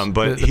 Anyways,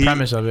 but the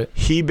premise of it.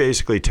 He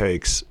basically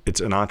it's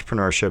an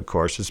entrepreneurship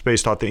course. It's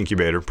based off the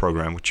incubator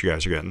program, which you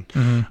guys are getting.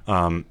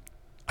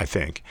 I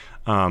think.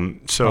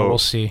 So we'll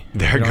see.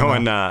 They're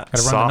going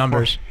gotta run the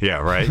numbers. Yeah,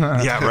 right.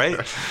 Yeah,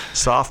 right.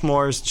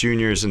 Sophomores,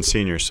 juniors, and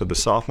seniors. So the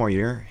sophomore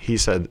year, he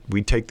said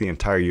we take the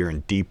entire year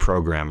and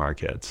deprogram our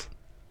kids.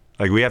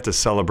 Like we have to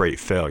celebrate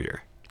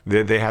failure.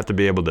 They have to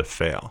be able to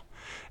fail.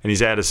 And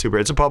he's at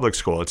it's a public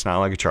school. It's not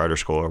like a charter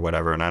school or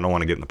whatever. And I don't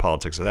want to get in the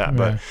politics of that.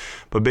 Right.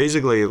 But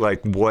basically,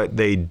 like what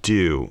they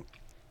do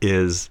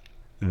is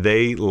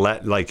they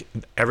let like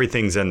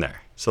everything's in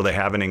there. So they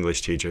have an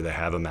English teacher, they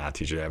have a math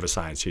teacher, they have a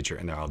science teacher,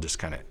 and they're all just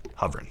kind of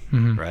hovering,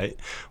 right?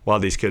 While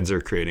these kids are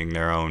creating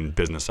their own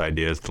business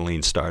ideas, the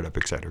lean startup,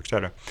 et cetera, et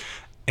cetera.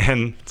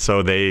 And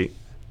so they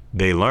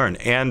learn.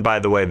 And by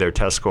the way, their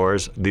test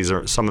scores, a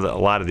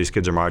lot of these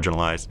kids are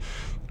marginalized.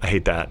 I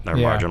hate that. They're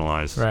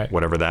marginalized, right.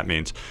 Whatever that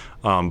means.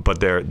 But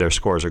their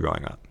scores are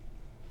going up.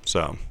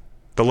 So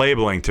the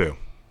labeling too.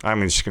 I'm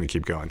just going to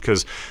keep going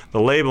because the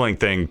labeling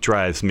thing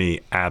drives me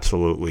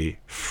absolutely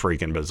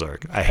freaking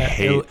berserk. I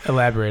hate.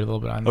 Elaborate a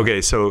little bit on that.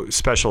 Okay, so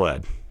special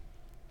ed,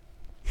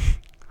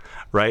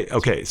 right?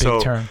 Okay,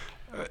 so term.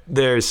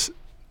 there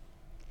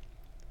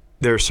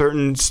are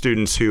certain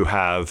students who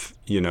have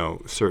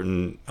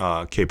certain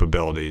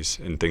capabilities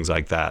and things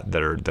like that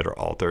that are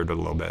altered a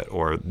little bit,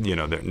 or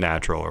they're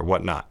natural or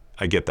whatnot.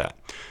 I get that,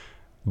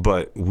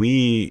 but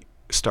we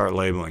start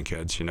labeling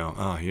kids,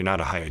 oh, you're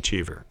not a high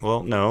achiever.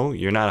 Well, no,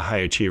 you're not a high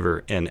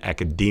achiever in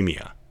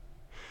academia.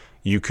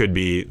 You could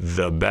be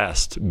the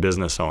best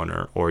business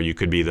owner, or you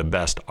could be the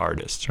best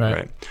artist,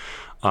 right?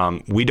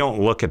 We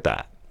don't look at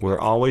that. We're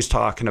always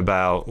talking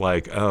about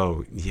like,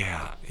 oh,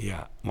 yeah,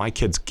 my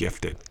kid's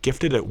gifted.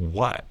 Gifted at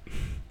what?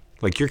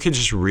 Like your kid's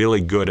just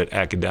really good at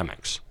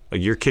academics.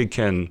 Like your kid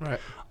can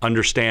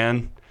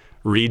understand,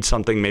 read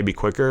something maybe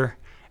quicker,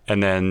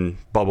 and then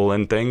bubble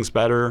in things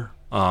better,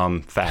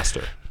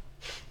 faster.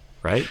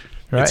 Right?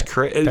 Right.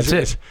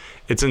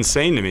 It's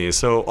insane to me.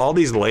 So all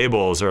these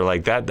labels are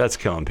like that's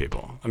killing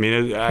people. I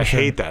mean, I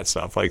hate that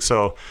stuff. Like,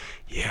 so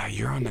yeah,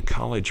 you're on the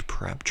college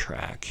prep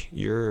track.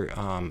 You're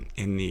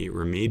in the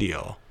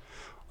remedial.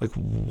 Like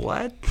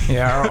what?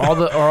 Yeah,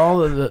 or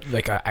all of the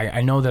like I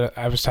know that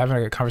I was having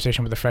a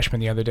conversation with a freshman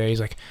the other day. He's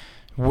like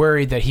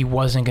worried that he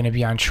wasn't going to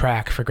be on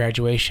track for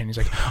graduation. He's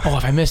like, oh,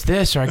 if I miss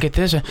this or I get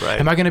this,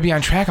 am I going to be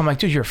on track? I'm like,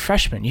 dude, you're a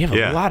freshman. You have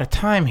a lot of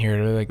time here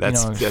to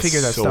figure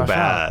that so stuff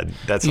bad. out.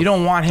 That's you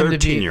don't want him to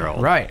be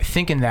 13-year-old.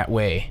 thinking that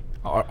way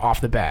off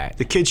the bat.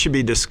 The kid should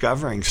be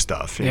discovering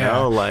stuff, you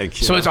know, like.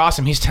 So it's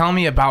awesome. He's telling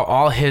me about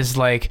all his he's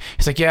like,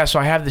 yeah, so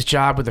I have this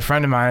job with a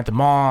friend of mine at the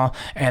mall,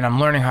 and I'm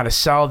learning how to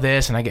sell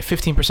this, and I get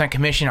 15%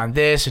 commission on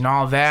this and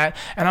all that.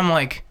 And I'm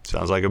like,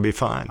 sounds like it'll be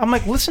fine. I'm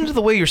like, listen to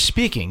the way you're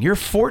speaking. You're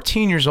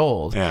 14 years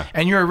old,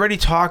 and you're already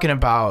talking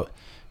about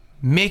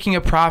making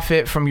a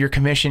profit from your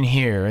commission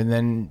here, and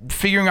then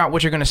figuring out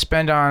what you're going to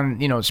spend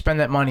spend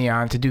that money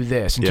on to do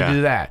this and to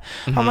do that.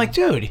 I'm like,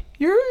 dude,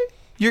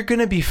 you're going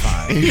to be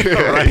fine.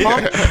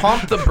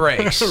 Pump the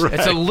brakes. Right.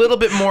 It's a little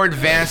bit more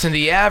advanced than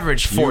the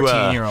average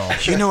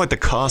 14-year-old. You know what the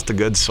cost of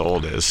goods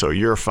sold is, so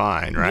you're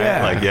fine,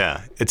 right?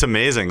 Yeah. It's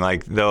amazing.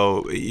 Like,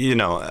 though,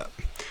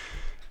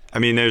 I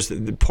mean, there's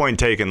the point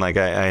taken. Like,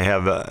 I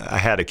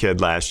had a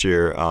kid last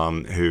year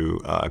who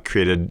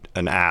created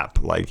an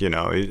app. Like, he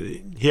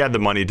had the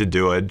money to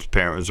do it. His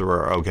parents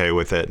were okay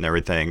with it and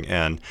everything.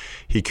 And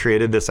he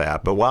created this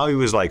app. But while he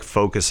was, like,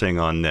 focusing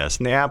on this,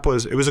 and the app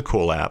was a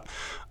cool app.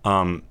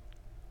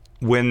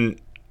 When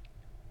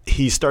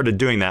he started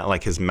doing that,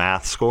 like his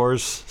math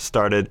scores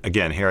started,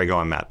 again, here I go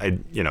on math.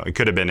 It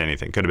could have been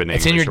anything. Could have been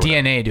English. It's in your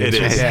DNA, dude. It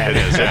is.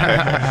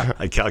 Yeah.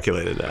 I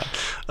calculated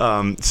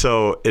that.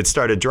 So it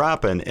started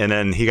dropping, and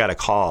then he got a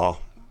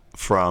call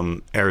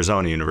from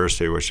Arizona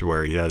University, which is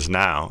where he is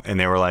now. And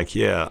they were like,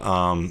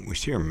 yeah, we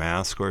see your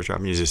math scores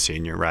dropping. He's a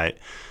senior, right?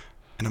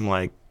 And I'm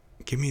like,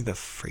 give me the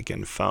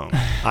freaking phone.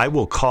 I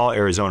will call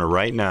Arizona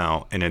right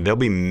now, and they'll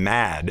be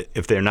mad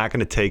if they're not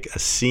going to take a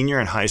senior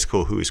in high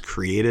school who has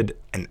created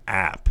an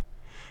app,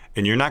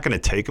 and you're not going to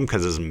take him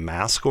because his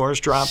math score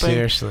is dropping.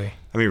 Seriously.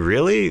 I mean,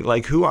 really?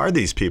 Like, who are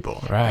these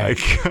people? Right.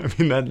 Like,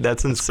 I mean,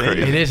 that's insane.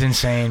 It is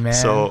insane, man.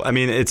 So, I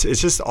mean, it's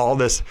just all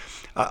this.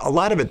 A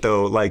lot of it,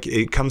 though, like,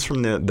 it comes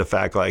from the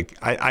fact, like,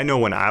 I know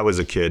when I was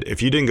a kid,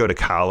 if you didn't go to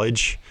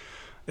college,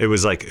 it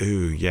was like,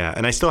 ooh, yeah.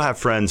 And I still have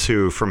friends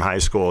who, from high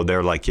school,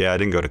 they're like, yeah, I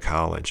didn't go to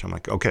college. I'm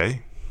like,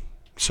 okay,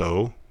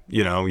 so,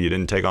 you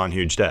didn't take on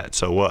huge debt.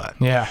 So what?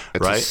 Yeah.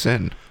 It's a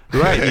sin.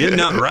 Right.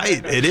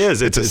 Right. It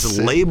is. It's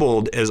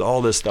labeled as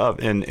all this stuff,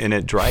 and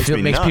it drives me nuts.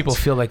 It makes people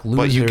feel like losers.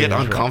 But you get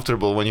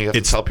uncomfortable when you have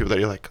to tell people that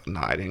you're like, no,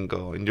 I didn't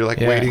go. And you're like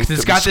waiting to be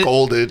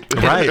scolded.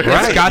 Right.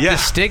 It's got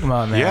this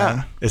stigma, man.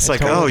 Yeah. It's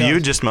like, totally you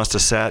just must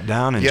have sat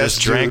down and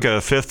just drank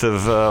a fifth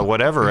of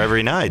whatever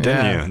every night,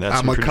 didn't you?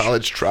 I'm a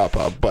college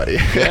dropout, buddy.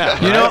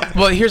 Yeah.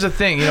 Well, here's the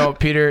thing,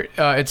 Peter,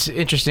 it's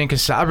interesting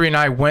because Sabri and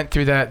I went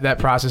through that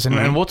process,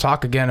 and we'll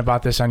talk again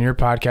about this on your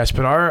podcast,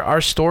 but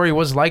our story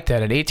was like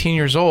that. At 18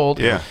 years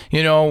old,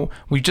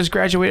 we just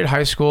graduated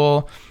high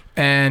school,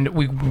 and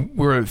we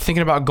were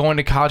thinking about going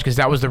to college because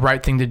that was the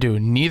right thing to do.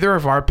 Neither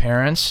of our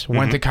parents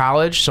went to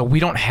college, so we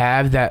don't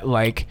have that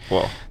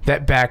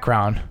that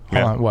background.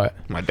 Hold on, what?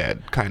 My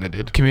dad kind of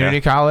did.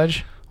 Community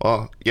college?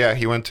 Well, yeah,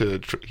 he went to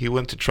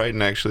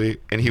Triton actually,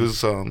 and he was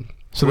So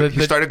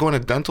he started going to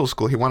dental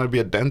school. He wanted to be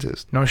a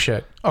dentist. No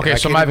shit. Okay,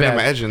 so my bad.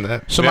 Imagine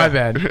that. So my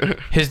bad.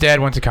 His dad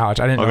went to college.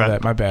 I didn't know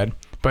that. My bad.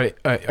 But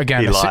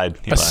again, he lied.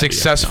 A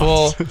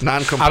successful,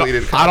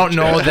 non-completed. I don't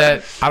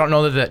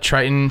know that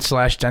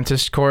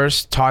Triton/dentist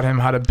course taught him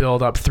how to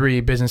build up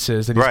 3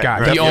 businesses that he's got.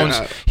 Right.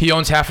 He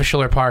owns half a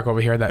Schiller Park over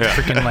here. That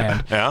freaking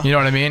land. Yeah. You know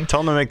what I mean? Tell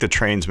him to make the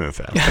trains move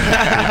fast.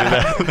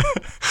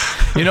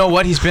 You know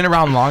what? He's been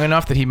around long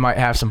enough that he might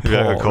have some pull.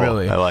 Yeah, cool.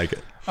 Really, I like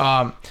it.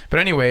 But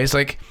anyways,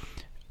 like,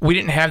 we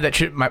didn't have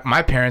that.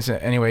 My parents,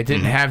 anyway,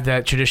 didn't have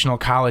that traditional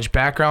college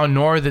background,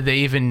 nor did they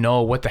even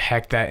know what the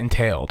heck that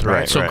entailed.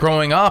 Right. So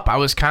growing up, I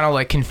was kind of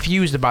like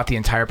confused about the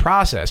entire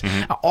process.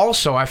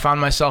 Also, I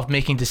found myself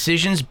making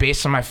decisions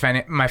based on my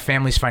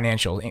family's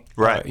financial,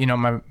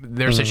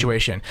 their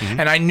situation,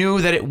 and I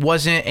knew that it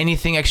wasn't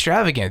anything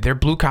extravagant. They're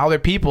blue collar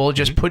people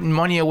just putting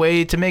money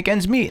away to make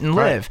ends meet and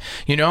live.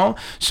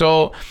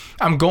 So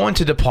I'm going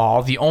to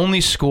DePaul, the only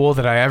school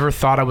that I ever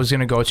thought I was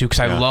going to go to because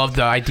I loved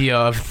the idea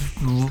of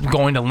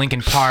going to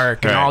Lincoln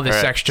Park and all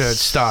this extra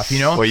stuff,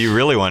 Well, you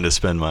really wanted to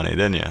spend money,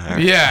 didn't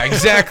you? Yeah,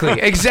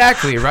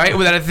 exactly, right?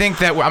 That I think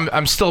that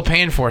I'm still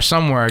paying for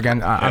somewhere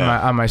again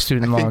on my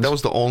student loans. I think that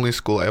was the only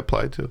school I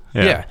applied to.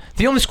 Yeah,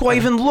 the only school I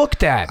even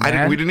looked at.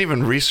 We didn't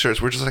even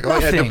research. We're just like,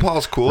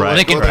 DePaul's cool. Right.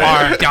 Lincoln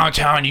Park,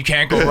 downtown, you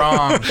can't go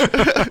wrong.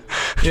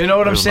 You know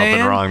what I'm saying?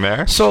 Nothing wrong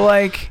there. So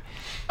like,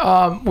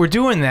 we're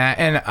doing that,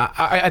 and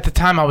I at the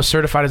time I was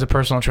certified as a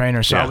personal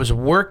trainer, so I was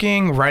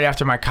working right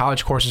after my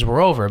college courses were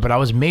over, but I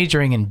was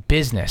majoring in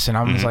business, and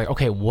I was like,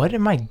 okay, what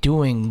am I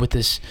doing with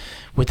these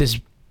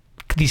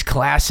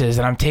classes?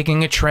 And I'm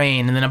taking a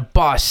train and then a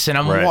bus, and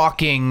I'm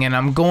walking, and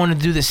I'm going to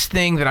do this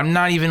thing that I'm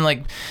not even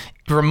like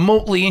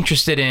remotely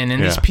interested in,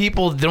 and these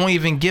people don't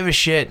even give a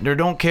shit or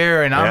don't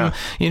care, and I'm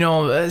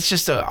it's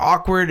just an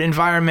awkward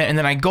environment. And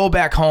then I go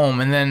back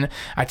home, and then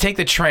I take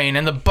the train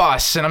and the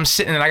bus, and I'm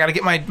sitting, and I got to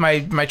get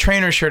my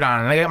trainer shirt on,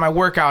 and I got my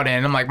workout in,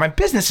 and I'm like, my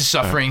business is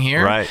suffering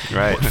here. Right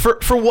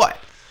For what?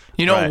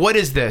 What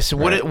is this?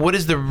 What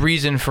is the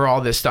reason for all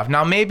this stuff?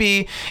 Now,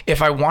 maybe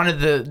if I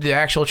wanted the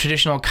actual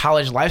traditional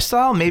college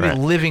lifestyle, maybe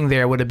living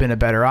there would have been a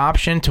better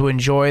option to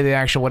enjoy the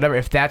actual whatever,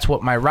 if that's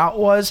what my route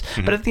was.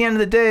 But at the end of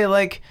the day,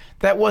 like,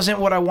 that wasn't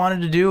what I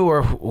wanted to do,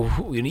 or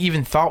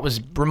even thought was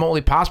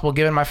remotely possible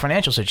given my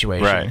financial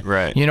situation.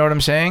 Right. You know what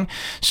I'm saying?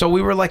 So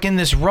we were like in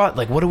this rut.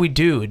 Like, what do we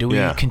do? Do we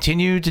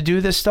continue to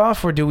do this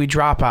stuff, or do we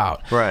drop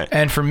out? Right.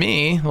 And for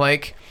me,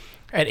 like,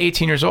 at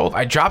 18 years old,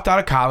 I dropped out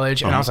of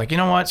college, and I was like, you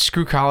know what?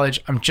 Screw college.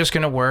 I'm just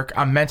going to work.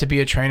 I'm meant to be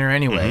a trainer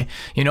anyway,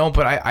 but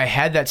I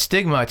had that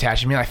stigma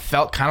attached to me. I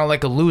felt kind of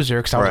like a loser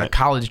because I was a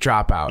college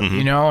dropout,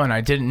 and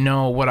I didn't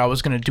know what I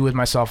was going to do with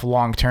myself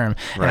long term.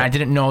 And I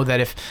didn't know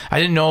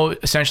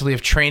essentially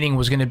if training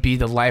was going to be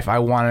the life I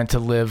wanted to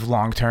live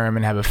long term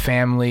and have a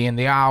family and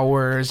the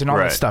hours and all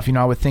that stuff.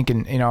 I would think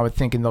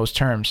in those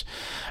terms.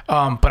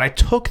 But I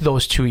took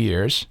those 2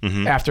 years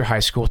after high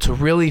school to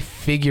really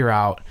figure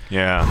out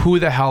who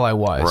the hell I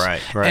was.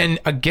 Right. And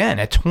again,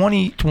 at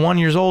 20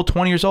 years old,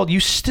 you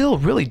still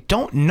really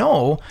don't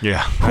know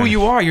who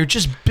you are. You're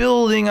just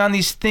building on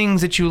these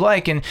things that you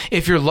like. And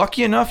if you're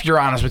lucky enough, you're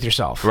honest with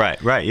yourself. Right,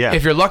 yeah.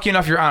 If you're lucky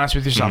enough, you're honest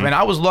with yourself. And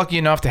I was lucky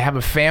enough to have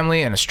a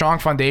family and a strong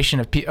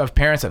foundation of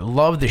parents that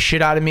loved the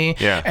shit out of me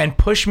and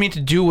pushed me to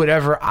do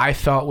whatever I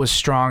felt was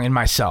strong in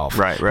myself.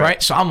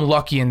 Right. So I'm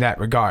lucky in that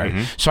regard.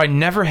 So I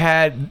never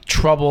had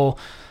trouble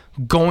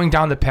going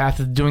down the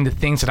path of doing the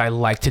things that I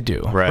like to do.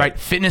 Right.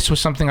 Fitness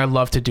was something I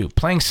love to do.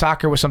 Playing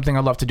soccer was something I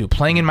love to do.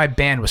 Playing in my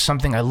band was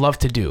something I love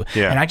to do.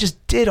 And I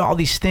just did all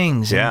these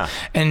things.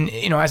 And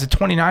as a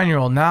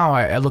 29-year-old now,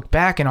 I look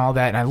back and all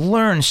that, and I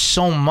learned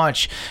so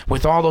much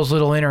with all those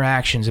little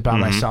interactions about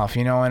myself,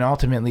 and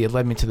ultimately it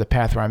led me to the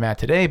path where I'm at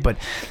today. But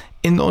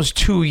in those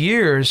 2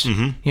 years,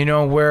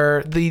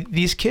 where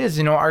these kids,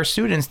 our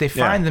students, they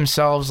find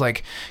themselves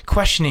like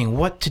questioning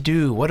what to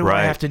do. What do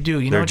I have to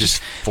do? They're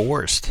just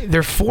forced.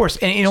 They're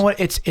forced. And you know what?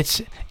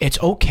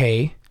 It's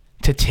okay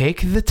to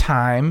take the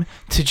time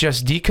to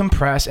just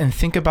decompress and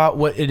think about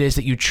what it is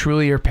that you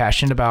truly are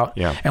passionate about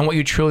and what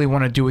you truly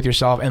want to do with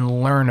yourself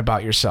and learn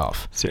about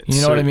yourself.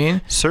 You know what I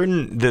mean?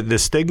 The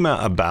stigma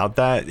about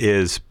that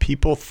is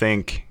people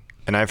think,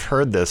 and I've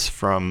heard this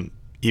from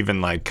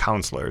even like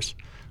counselors,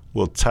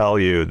 will tell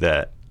you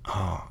that,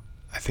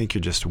 I think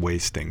you're just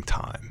wasting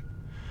time.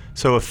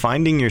 So if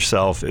finding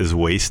yourself is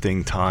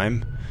wasting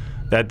time,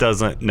 that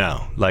doesn't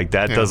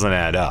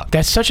add up.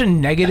 That's such a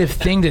negative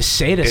thing to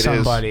say to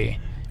somebody.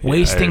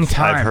 Wasting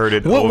time. I've heard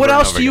it. What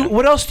else do you?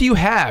 What else do you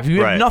have?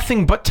 You have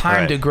nothing but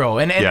time to grow.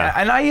 And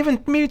I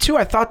even, me too.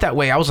 I thought that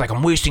way. I was like,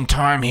 I'm wasting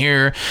time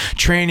here,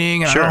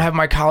 training, and I don't have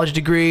my college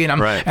degree. And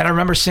and I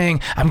remember saying,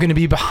 I'm going to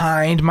be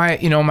behind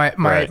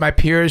my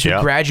peers who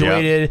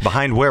graduated.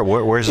 Behind where?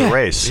 Where's the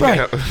race?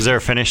 Right. Is there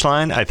a finish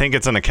line? I think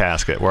it's in a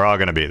casket. We're all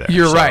going to be there.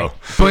 You're right.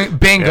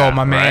 Bingo,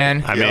 my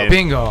man. I mean,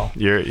 bingo.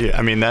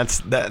 I mean,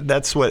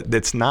 that's what.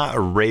 It's not a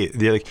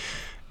race.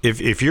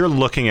 If you're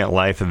looking at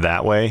life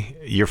that way,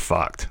 you're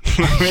fucked.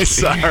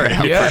 Sorry.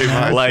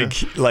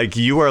 Like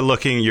you are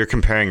you're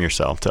comparing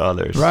yourself to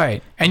others.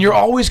 Right. And you're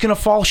always going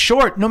to fall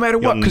short no matter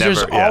what, because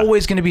there's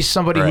always going to be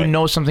somebody who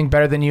knows something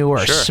better than you,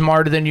 or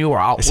smarter than you, or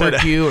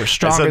outwork you, or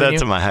stronger than you. I said that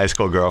to my high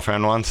school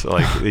girlfriend once.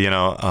 Like,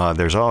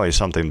 there's always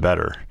something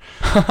better.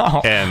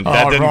 And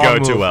that didn't go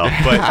too well.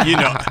 But,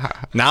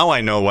 now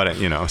I know what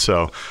it,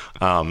 so,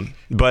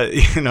 but,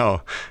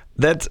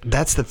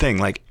 that's the thing.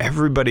 Like,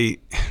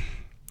 everybody...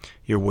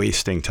 You're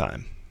wasting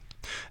time.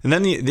 And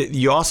then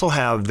you also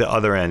have the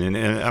other end, and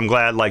I'm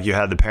glad like you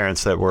had the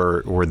parents that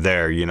were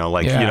there,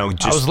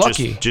 I was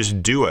lucky.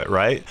 Just do it,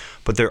 right?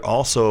 But they're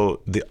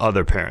also the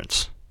other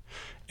parents.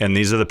 And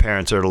these are the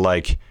parents that are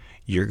like,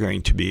 you're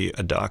going to be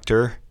a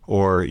doctor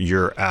or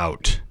you're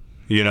out.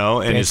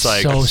 And it's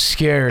like so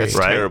scary. It's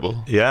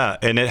terrible. Yeah,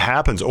 and it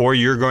happens. Or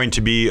you're going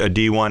to be a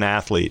D1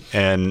 athlete,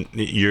 and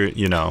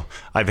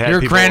I've had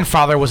your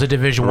grandfather was a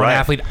Division I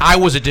athlete. I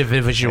was a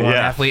Division I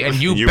athlete, and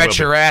you bet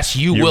your ass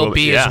you will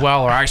be as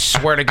well. Or I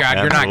swear to God,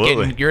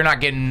 you're not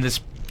getting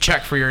this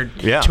check for your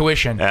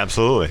tuition.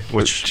 Absolutely.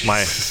 Which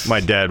my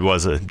dad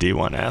was a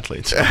D1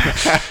 athlete. So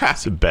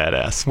it's a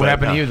badass. What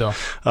happened to you though?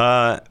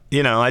 I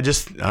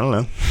don't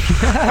know.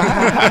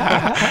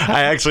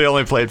 I actually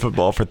only played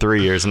football for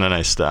 3 years and then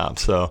I stopped.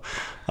 So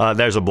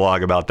there's a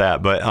blog about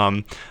that. But I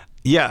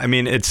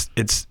mean, it's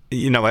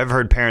I've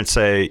heard parents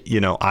say,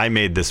 I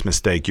made this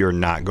mistake. You're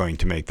not going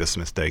to make this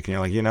mistake. And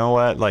you're like, you know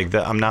what? Like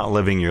I'm not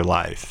living your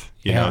life.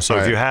 So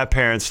if you have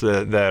parents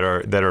that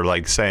are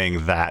like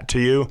saying that to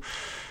you,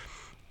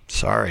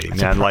 sorry,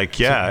 man.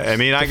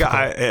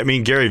 I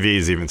mean, Gary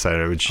Vee's even said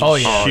it. Which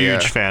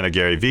huge fan of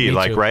Gary Vee.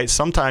 Me too. Right?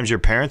 Sometimes your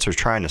parents are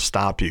trying to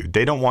stop you.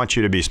 They don't want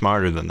you to be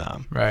smarter than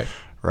them. Right.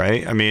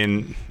 Right. I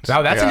mean,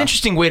 wow, that's an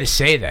interesting way to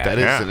say that. That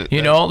is,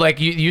 like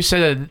you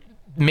said that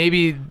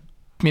maybe.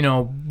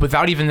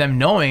 Without even them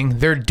knowing,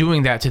 they're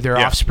doing that to their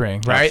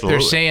offspring, right? Absolutely.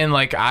 They're saying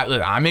like,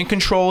 I'm in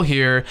control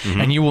here,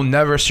 and you will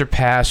never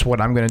surpass what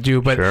I'm going to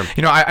do. But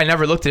I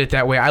never looked at it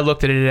that way. I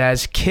looked at it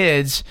as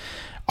kids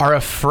are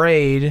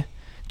afraid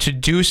to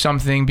do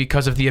something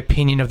because of the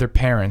opinion of their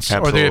parents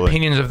or the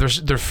opinions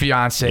of their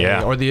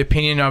fiance or the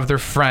opinion of their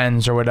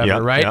friends or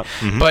whatever, right? Yep.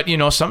 Mm-hmm.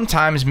 But,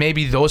 sometimes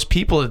maybe those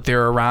people that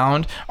they're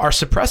around are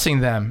suppressing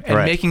them and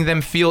making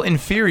them feel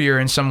inferior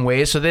in some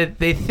ways, so that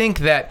they think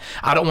that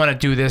I don't want to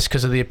do this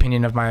because of the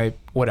opinion of my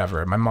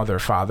mother,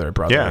 father,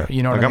 brother. Yeah.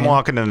 You know what I mean? I'm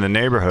walking in the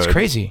neighborhood it's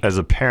crazy. As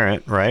a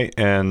parent, right?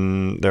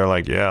 And they're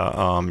like,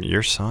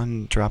 your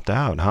son dropped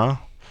out, huh?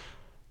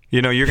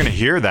 You're going to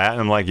hear that. And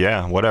I'm like,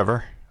 yeah,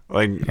 whatever.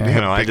 Like,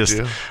 I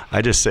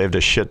just saved a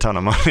shit ton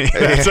of money.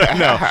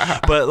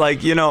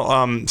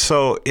 But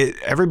so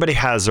everybody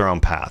has their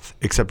own path,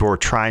 except we're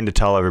trying to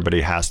tell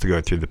everybody has to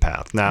go through the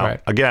path. Now,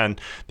 again,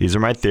 these are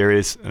my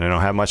theories and I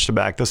don't have much to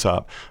back this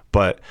up,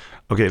 but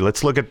okay,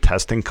 let's look at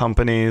testing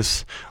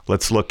companies.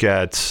 Let's look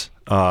at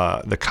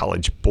the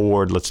College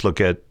Board. Let's look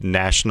at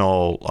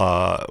national,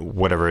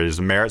 whatever it is.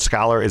 Merit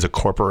Scholar is a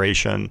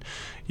corporation.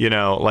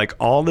 Like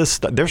all this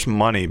stuff, there's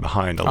money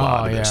behind a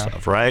lot of this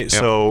stuff, right? Yep.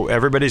 So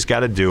everybody's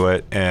got to do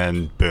it,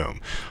 and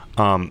boom.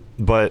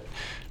 But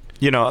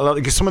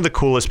some of the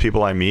coolest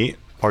people I meet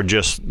are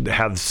just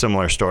have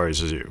similar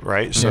stories as you,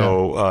 right?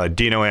 So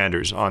Dino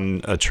Andrews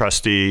on a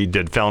trustee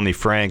did felony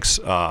Franks,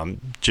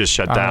 just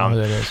shut down. I don't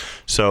know who that is.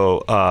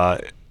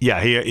 So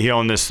he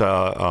owned this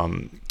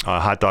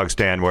hot dog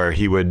stand where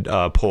he would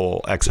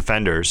pull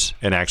ex-offenders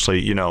and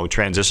actually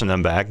transition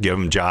them back, give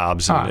them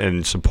jobs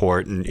and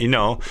support, and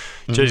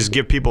just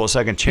give people a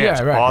second chance.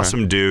 Yeah, right,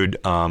 awesome dude.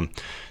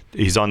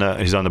 He's on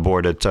the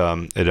board at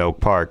Oak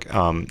Park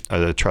as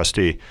a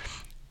trustee.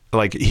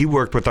 Like, he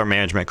worked with our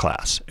management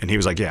class, and he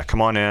was like, yeah, come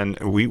on in.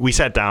 We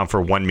sat down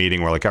for one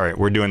meeting. We're like, all right,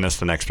 we're doing this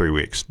the next 3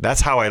 weeks. That's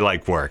how I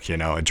like work,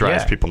 it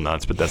drives people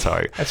nuts, but that's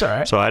how that's all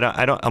right. So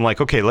I'm like,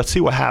 okay, let's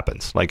see what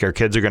happens. Like, our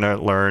kids are going to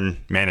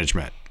learn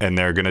management, and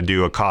they're going to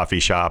do a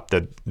coffee shop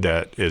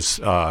that is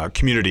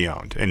community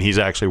owned. And he's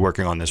actually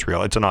working on this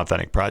it's an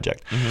authentic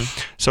project.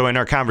 Mm-hmm. So in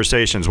our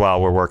conversations while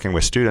we're working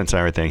with students and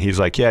everything, he's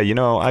like, yeah,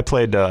 I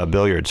played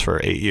billiards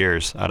for 8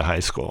 years out of high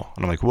school.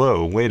 And I'm like,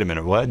 whoa, wait a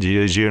minute. What?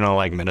 Did you know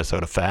like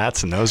Minnesota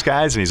Fats and those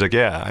guys? And he's like,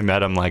 yeah, I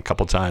met him like a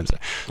couple times.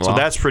 Wow. So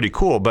that's pretty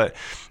cool.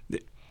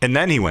 And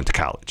then he went to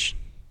college.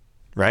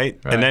 Right?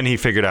 And then he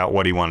figured out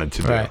what he wanted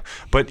to do.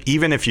 But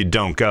even if you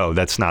don't go,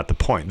 that's not the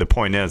point. The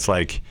point is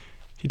like,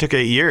 He took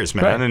 8 years,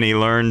 man, Right. and he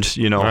learned,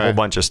 a whole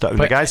bunch of stuff. And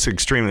the guy's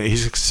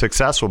he's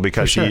successful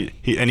because sure.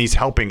 and he's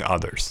helping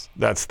others.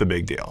 That's the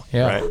big deal,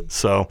 Yeah. right?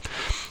 So,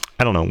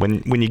 I don't know,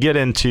 when you get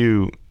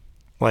into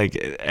like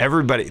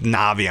everybody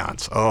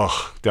Naviance.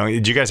 Oh,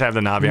 did you guys have the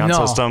Naviance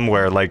No. system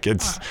where like where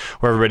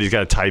everybody's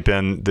got to type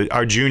in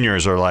our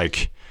juniors are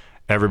like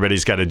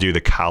everybody's got to do the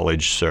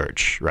college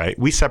search, right?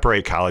 We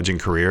separate college and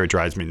career. It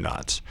drives me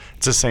nuts.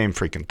 It's the same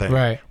freaking thing.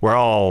 Right. We're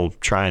all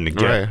trying to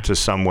get Right. to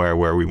somewhere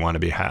where we want to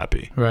be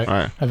happy. Right.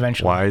 Right.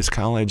 Eventually. Why is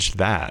college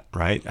that,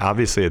 right?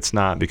 Obviously it's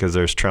not, because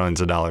there's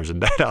trillions of dollars of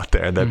debt out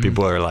there that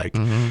people are like,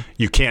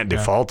 you can't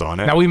default on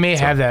it. Now we may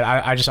have that.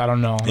 I don't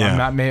know. Yeah. I'm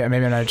not. Maybe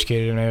I'm not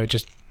educated. Maybe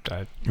just.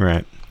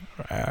 Right.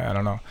 I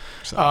don't know.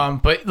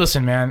 But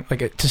listen, man.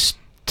 Like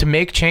to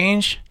make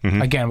change.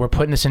 Again, we're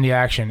putting this into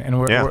action, and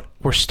we're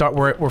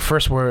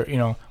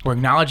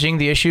acknowledging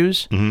the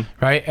issues,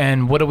 right?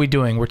 And what are we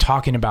doing? We're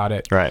talking about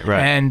it, Right.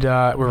 And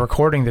we're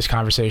recording this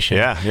conversation,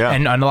 Yeah.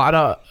 And a lot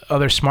of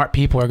other smart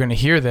people are going to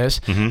hear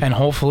this, and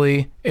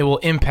hopefully it will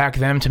impact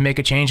them to make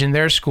a change in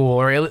their school,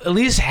 or at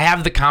least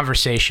have the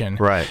conversation,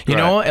 Right, You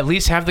know, right. at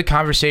least have the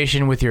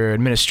conversation with your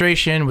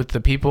administration, with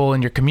the people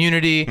in your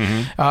community,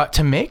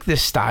 to make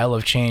this style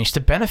of change to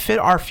benefit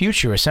our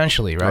future,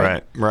 essentially,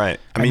 right? Right.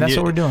 And that's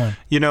what we're doing.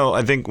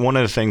 I think one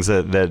of the things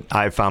that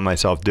I found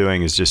myself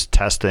doing is just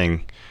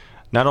testing,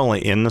 not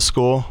only in the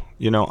school.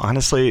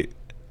 Honestly,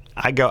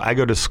 I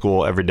go to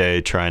school every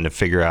day trying to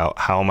figure out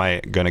how am I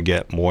going to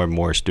get more and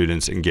more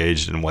students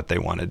engaged in what they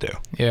want to do.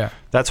 Yeah.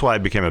 That's why I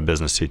became a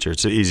business teacher.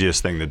 It's the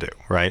easiest thing to do,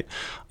 right?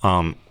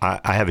 I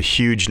have a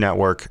huge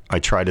network I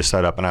try to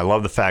set up, and I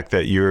love the fact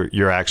that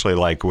you're actually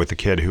like with a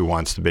kid who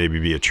wants to maybe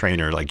be a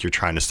trainer, like you're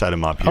trying to set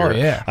him up here. Oh,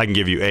 yeah. I can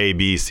give you A,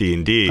 B, C,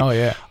 and D. Oh,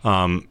 yeah.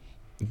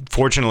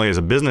 Fortunately, as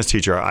a business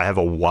teacher, I have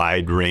a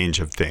wide range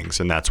of things,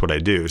 and that's what I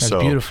do. That's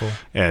beautiful.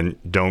 And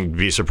don't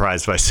be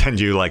surprised if I send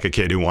you like a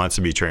kid who wants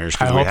to be trainers.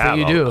 I hope that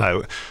you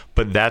do.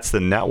 But that's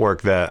the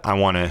network that I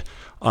want to.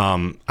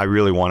 I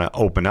really want to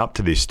open up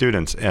to these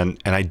students, and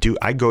I do.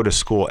 I go to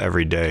school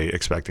every day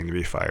expecting to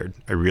be fired.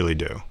 I really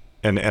do,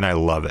 and I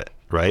love it.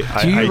 Right?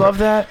 Do you love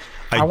that?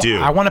 I do.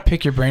 I want to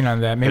pick your brain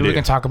on that. Maybe we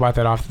can talk about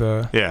that off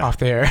the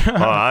air.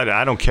 Well,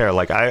 I don't care.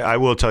 Like I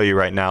will tell you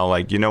right now.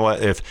 Like, you know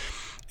what?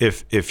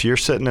 If you're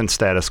sitting in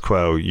status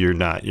quo, you're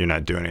not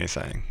doing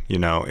anything.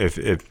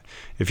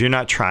 If you're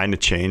not trying to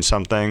change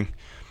something,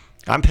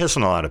 I'm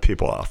pissing a lot of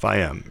people off. I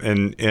am,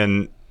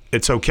 and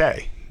it's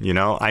okay.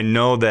 I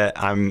know that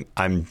I'm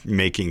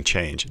making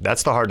change.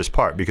 That's the hardest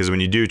part, because when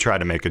you do try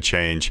to make a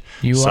change,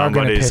 You are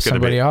gonna piss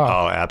somebody off.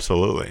 Oh,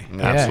 absolutely,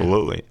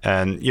 absolutely.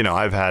 And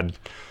I've had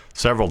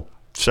several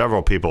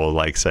people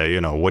like say,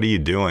 what are you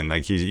doing?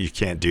 Like you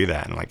can't do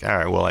that. And I'm like, all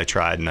right, well, I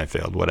tried and I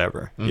failed.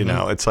 Whatever.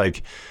 It's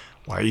like.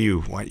 Why are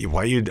you?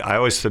 I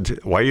always said,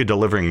 why are you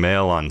delivering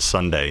mail on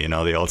Sunday?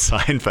 The old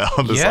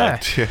Seinfeld.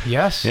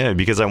 Yes. Yeah,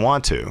 because I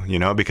want to.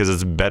 Because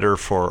it's better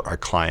for our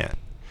client,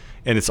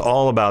 and it's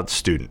all about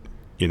student.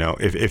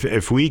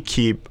 If we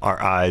keep our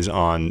eyes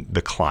on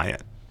the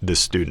client, the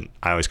student,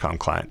 I always call him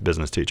client,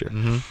 business teacher,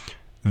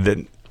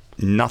 then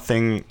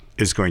nothing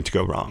is going to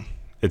go wrong.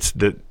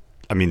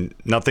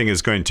 Nothing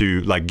is going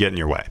to like get in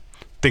your way.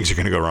 Things are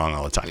going to go wrong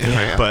all the time.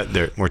 Yeah.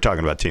 But we're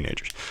talking about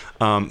teenagers.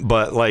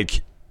 But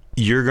like.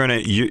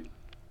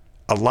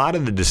 A lot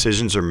of the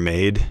decisions are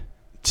made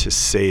to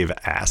save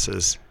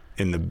asses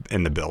in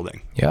the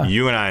building. Yeah.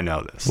 You and I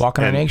know this.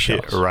 Walking on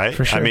eggshells. Right?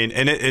 For sure.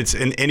 And it's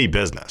in any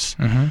business.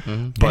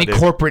 Any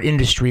corporate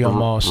industry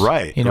almost.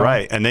 Right,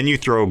 right. And then you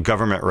throw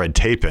government red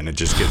tape in, it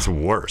just gets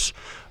worse.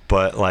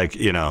 But like,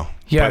 Yeah,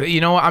 but,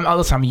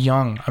 I'm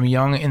young. I'm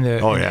young in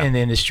the in the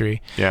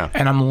industry. Yeah.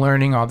 And I'm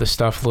learning all this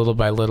stuff little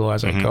by little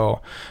as I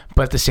go.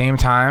 But at the same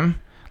time,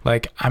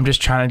 like, I'm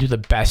just trying to do the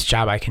best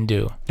job I can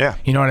do. Yeah.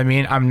 You know what I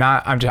mean?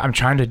 I'm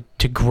trying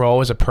to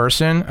grow as a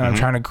person, and I'm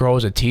trying to grow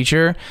as a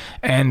teacher.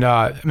 And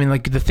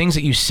like the things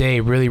that you say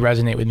really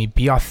resonate with me.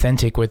 Be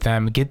authentic with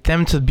them. Get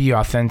them to be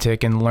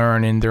authentic and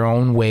learn in their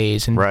own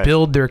ways and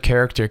build their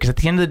character. Because at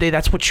the end of the day,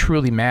 that's what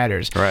truly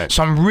matters. Right.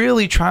 So I'm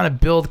really trying to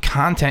build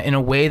content in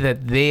a way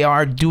that they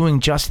are doing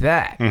just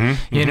that.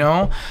 You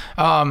know?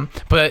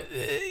 But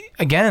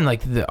again,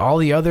 like all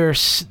the other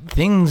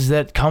things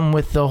that come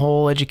with the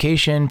whole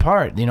education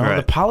part,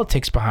 the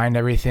politics behind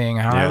everything,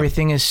 how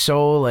everything is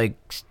so like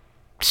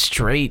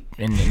straight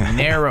and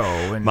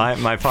narrow, and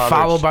my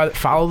father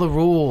follow the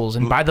rules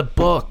and by the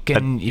book,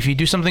 and if you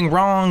do something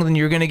wrong, then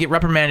you're going to get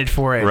reprimanded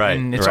for it.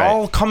 And it's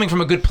all coming from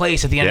a good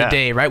place at the end of the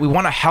day, right? We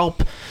want to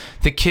help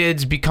the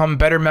kids become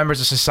better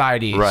members of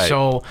society. Right.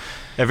 So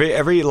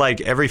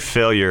every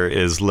failure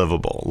is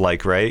livable,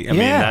 right? I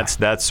mean,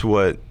 that's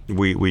what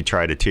we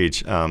try to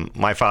teach.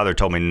 My father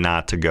told me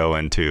not to go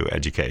into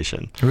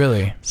education.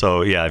 Really?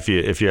 So yeah, if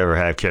you ever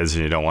have kids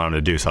and you don't want them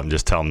to do something,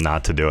 just tell them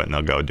not to do it and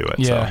they'll go do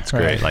it. So it's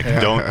great. Like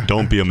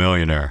don't be a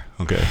millionaire.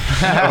 Okay.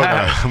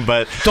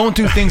 But don't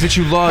do things that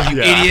you love, you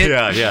idiot.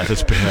 Yeah,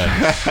 that's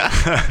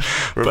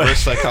bad. Reverse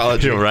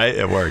psychology. Right?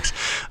 It works.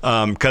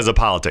 Because of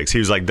politics. He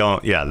was like,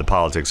 the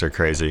politics are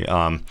crazy.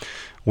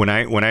 when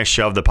I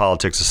shove the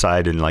politics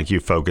aside and like you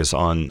focus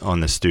on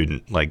the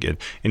student, like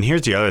it, and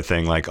here's the other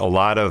thing, like a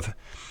lot of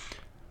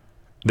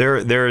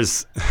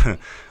there's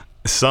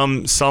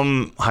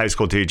some high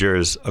school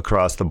teachers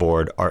across the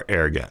board are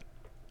arrogant,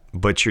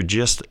 but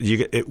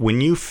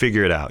when you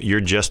figure it out,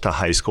 you're just a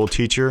high school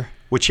teacher,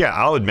 which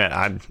I'll admit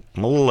I'm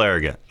a little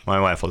arrogant. My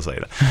wife will say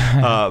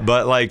that,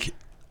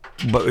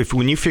 but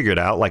when you figure it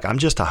out, like I'm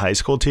just a high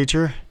school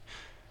teacher.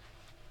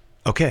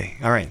 Okay,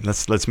 all right,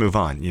 let's move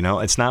on. You know,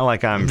 it's not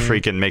like I'm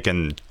freaking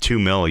making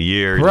 $2 million a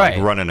year, right,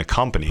 like running a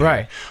company,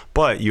 right?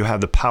 But you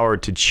have the power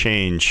to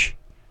change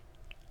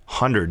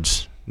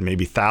hundreds,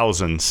 maybe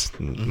thousands.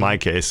 In my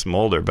case, I'm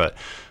older, but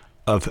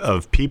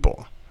of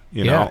people,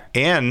 you know.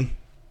 And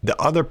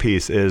the other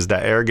piece is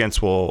that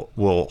arrogance will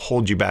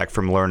hold you back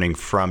from learning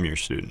from your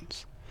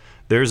students.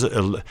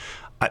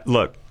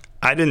 Look,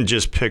 I didn't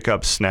just pick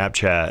up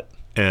Snapchat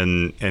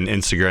and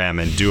Instagram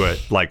and do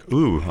it like,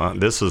 ooh,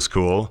 this is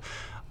cool.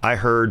 I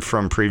heard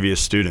from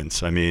previous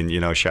students. I mean, you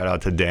know, shout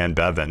out to Dan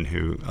Bevan,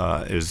 who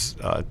is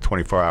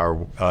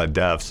 24-hour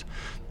devs,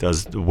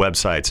 does the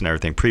websites and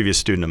everything. Previous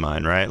student of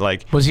mine, right?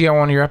 Like, was he on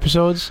one of your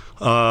episodes?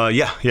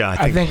 Yeah.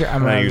 I think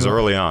he was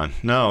early on.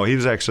 No, he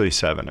was actually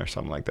 7 or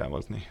something like that,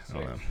 wasn't he?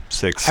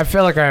 6. I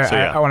feel like when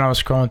I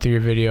was scrolling through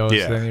your videos,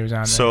 then he was on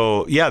there.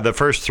 So the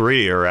first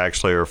 3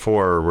 or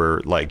 4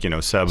 were like, you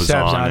know, Seb's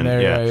on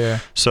there. Yeah.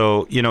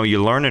 So you know,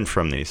 you're learning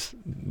from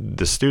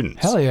the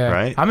students. Hell yeah,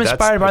 right? I'm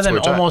inspired by them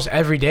almost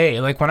every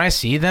day. Like when I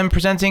see them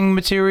presenting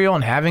material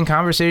and having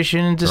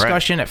conversation and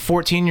discussion at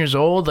 14 years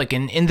old, like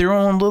in their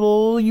own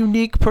little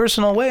unique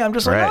personal way, I'm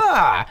just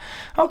like,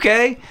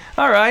 okay,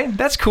 all right,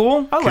 that's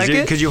cool. I like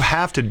it. Because you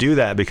have to do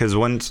that, because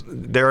once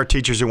there are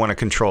teachers who want to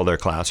control their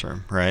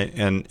classroom, right?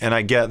 And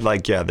I get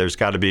like, there's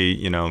got to be,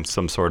 you know,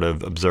 some sort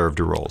of observed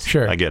rules.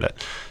 Sure, I get it.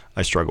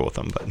 I struggle with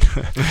them,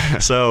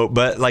 but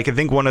but like I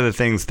think one of the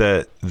things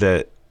that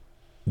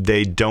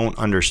they don't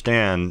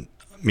understand,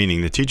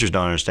 meaning the teachers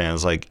don't understand,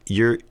 is like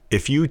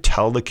if you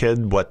tell the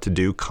kid what to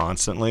do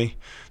constantly,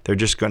 they're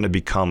just going to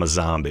become a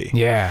zombie.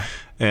 Yeah.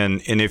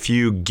 And if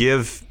you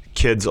give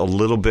kids a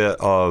little bit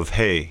of,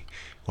 hey,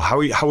 well,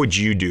 how would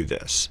you do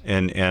this?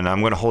 And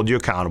I'm going to hold you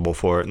accountable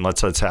for it, and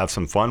let's have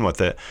some fun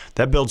with it.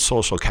 That builds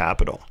social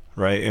capital,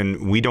 right?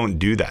 And we don't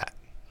do that.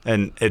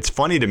 And it's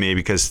funny to me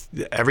because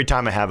every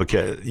time I have a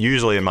kid,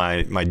 usually in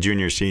my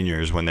junior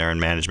seniors, when they're in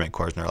management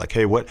course, and they're like,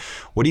 hey, what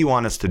do you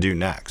want us to do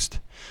next?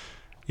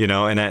 You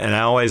know, and I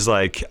always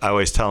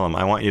tell them,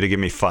 I want you to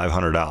give me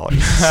 $500.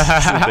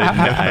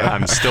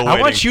 I'm still waiting.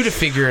 I want you to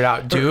figure it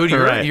out, dude.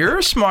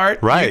 You're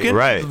smart. Right. You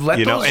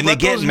know, and they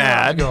get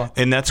mad,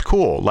 and that's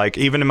cool. Like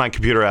even in my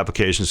computer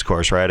applications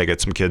course, right? I get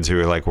some kids who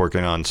are like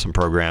working on some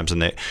programs,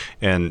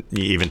 and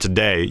even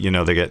today, you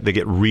know, they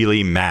get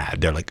really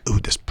mad. They're like, ooh,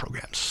 this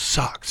program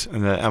sucks.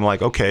 And then I'm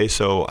like, okay,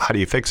 so how do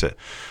you fix it?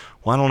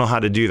 Well, I don't know how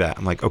to do that.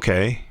 I'm like,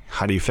 okay,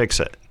 how do you fix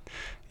it?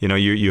 You know,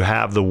 you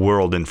have the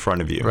world in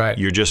front of you. Right.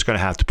 You're just going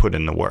to have to put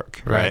in the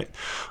work, right?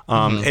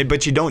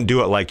 But you don't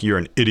do it like you're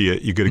an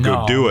idiot. You got to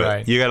go do it.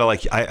 Right. You got to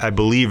like, I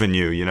believe in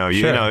you. You know,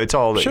 you know, it's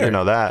all you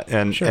know that,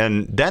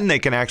 and then they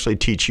can actually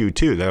teach you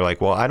too. They're like,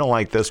 well, I don't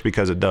like this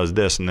because it does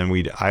this, and then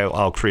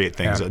I'll create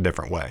things a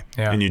different way,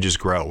 and you just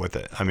grow with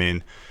it. I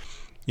mean,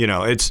 you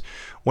know, it's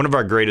one of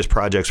our greatest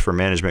projects for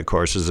management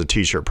course is a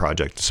t-shirt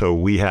project. So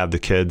we have the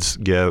kids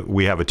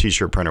we have a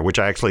t-shirt printer, which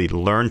I actually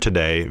learned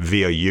today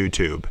via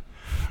YouTube.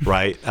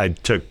 Right, I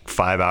took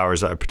 5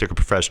 hours. I took a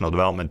professional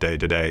development day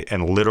today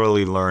and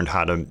literally learned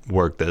how to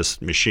work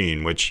this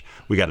machine, which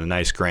we got a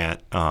nice grant,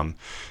 and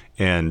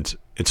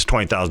it's a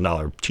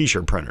 $20,000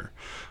 t-shirt printer.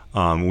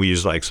 We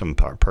use like some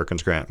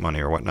Perkins grant money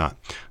or whatnot,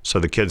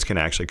 so the kids can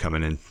actually come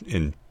in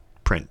and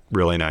print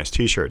really nice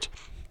t-shirts.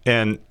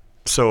 And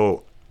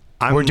so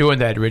we're doing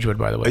that at Ridgewood,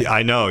 by the way.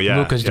 I know, yeah.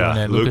 Luke is doing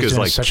it. Luke is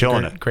like such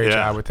killing a great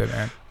job with it,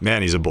 man.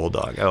 Man, he's a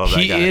bulldog. I love that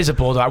guy. He is a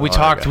bulldog. We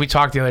talked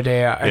the other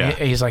day. And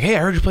he's like, hey, I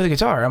heard you play the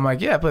guitar. I'm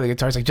like, yeah, I play the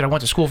guitar. He's like, dude, I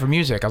went to school for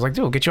music. I was like,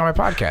 dude, get you on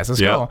my podcast. Let's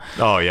go.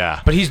 Oh,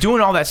 yeah. But he's doing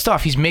all that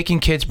stuff. He's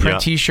making kids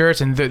print T-shirts,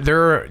 and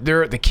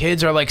the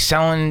kids are like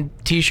selling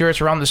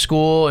T-shirts around the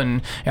school.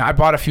 And I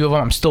bought a few of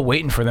them. I'm still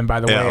waiting for them, by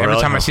the way. Every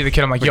time I see the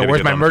kid, I'm like, yo,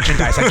 where's my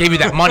merchandise? I gave you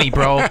that money,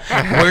 bro.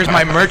 Where's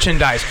my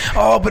merchandise?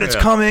 Oh, but it's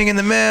coming in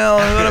the mail.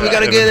 We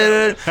got to get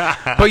it.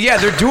 But yeah,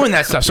 they're doing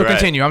that stuff. So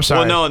continue. I'm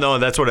sorry. Well, no,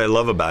 that's what I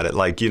love about it.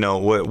 Like, you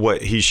know,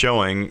 what he's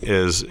showing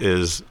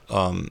is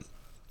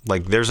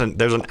like there's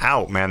an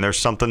out, man. There's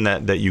something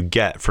that you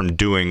get from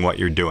doing what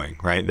you're doing,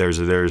 right?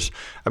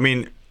 I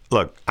mean,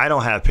 look, I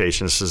don't have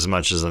patience as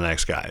much as the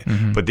next guy,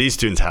 but these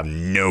students have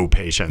no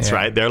patience,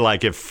 right? They're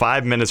like, if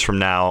 5 minutes from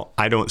now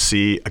I don't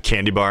see a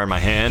candy bar in my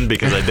hand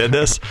because I did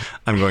this,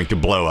 I'm going to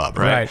blow up,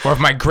 right? Or if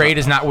my grade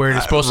is not where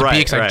it's supposed to be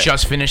because I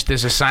just finished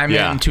this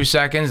assignment in 2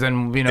 seconds,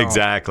 then, you know.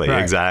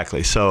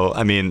 Exactly. So,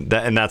 I mean,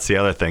 that's the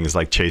other thing is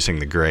like chasing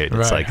the grade.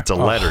 It's like, it's a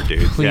letter,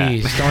 dude.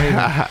 Please, don't even.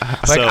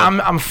 Like,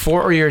 I'm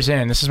 4 years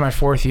in. This is my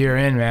 4th year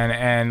in, man.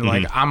 And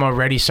like, I'm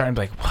already starting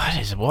to be like, what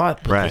is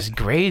this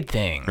grade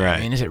thing? Right.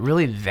 I mean, is it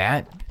really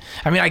that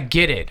I mean, I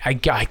get it. I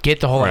get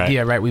the whole Right.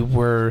 idea, right? We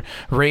were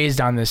raised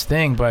on this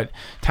thing, but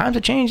times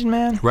are changing,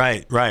 man.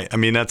 Right. I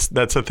mean, that's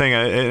the thing,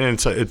 and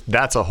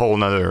that's a whole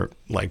nother,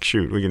 like,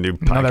 shoot, we can do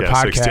Another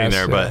podcast 16 podcast,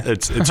 there, but yeah.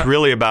 it's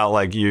really about,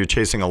 like, you're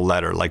chasing a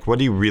letter. Like, what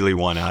do you really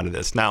want out of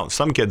this? Now,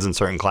 some kids in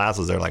certain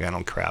classes, they're like, I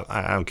don't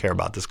care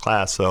about this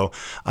class, so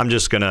I'm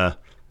just gonna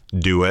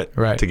do it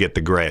Right. to get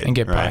the grade And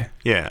get right? by.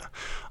 Yeah.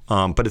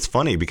 But it's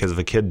funny because if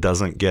a kid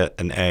doesn't get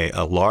an A,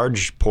 a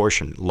large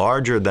portion,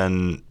 larger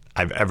than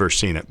I've ever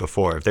seen it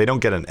before, if they don't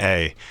get an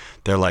A,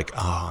 they're like,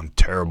 oh, I'm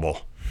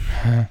terrible.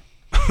 Yeah.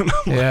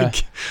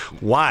 Like,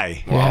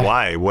 why? Yeah.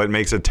 Why? What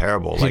makes it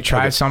terrible? You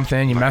tried okay,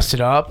 something, you messed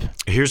it up.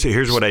 here's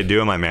what I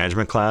do in my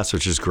management class,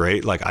 which is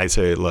great. Like, I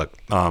say, look,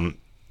 I'm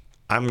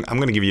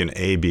going to give you an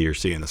A, B, or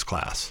C in this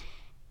class.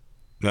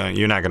 No,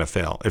 you're not going to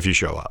fail if you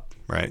show up,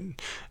 right? And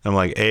I'm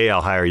like, A,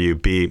 I'll hire you.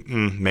 B,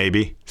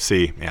 maybe.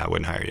 C, yeah, I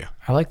wouldn't hire you.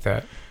 I like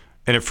that.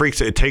 And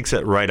it takes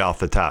it right off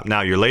the top.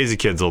 Now, your lazy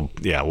kids will,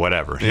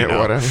 whatever. you Yeah, know?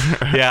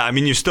 whatever. Yeah, I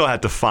mean, you still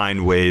have to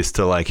find ways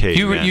to, like, hey,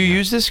 You man,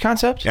 use this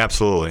concept?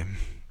 Absolutely.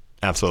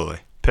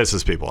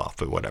 Pisses people off,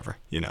 but whatever,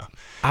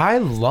 I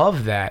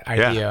love that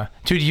idea.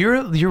 Dude,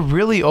 you're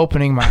really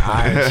opening my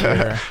eyes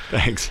here.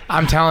 Thanks.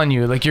 I'm telling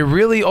you, like, you're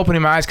really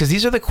opening my eyes, because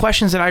these are the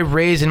questions that I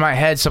raise in my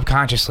head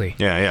subconsciously.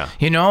 Yeah.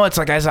 It's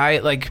like, as I,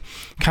 like,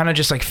 kind of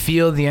just, like,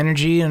 feel the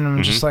energy, and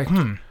I'm just like,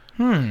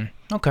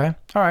 okay.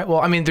 All right.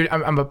 Well, I mean,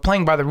 I'm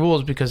playing by the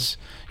rules because,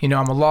 I'm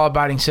a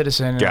law-abiding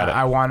citizen, and Got it.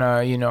 I want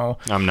to,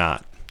 I'm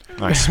not.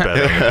 I sped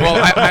over.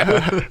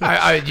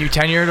 well, you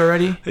tenured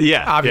already?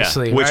 Yeah,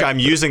 Obviously. yeah. Which right? I'm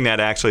using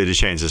that actually to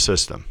change the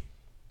system.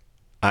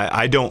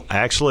 I don't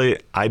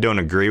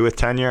agree with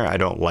tenure. I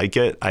don't like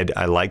it.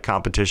 I like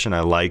competition. I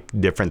like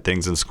different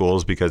things in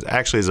schools because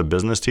actually, as a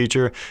business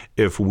teacher,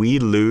 if we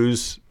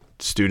lose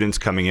students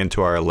coming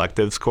into our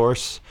electives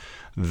course,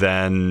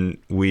 then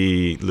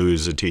we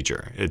lose a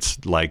teacher.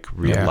 It's like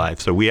real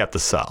life. So we have to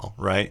sell,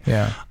 right?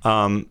 Yeah.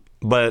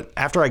 But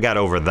after I got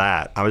over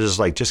that, I was just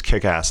like, just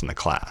kick ass in the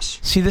class.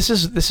 See, this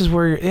is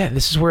where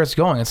it's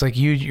going. It's like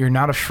you're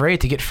not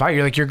afraid to get fired.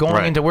 You're like, you're going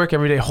Right. into work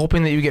every day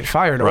hoping that you get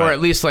fired, or Right. at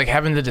least like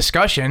having the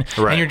discussion.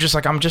 Right. And you're just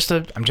like, I'm just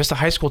a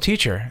high school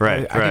teacher.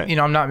 Right, I right.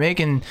 I'm not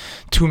making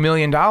 $2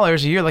 million a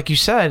year, like you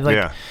said. Like,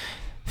 Yeah.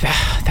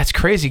 that's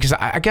crazy, because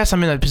I guess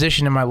I'm in a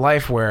position in my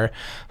life where,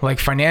 like,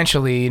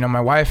 financially,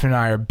 my wife and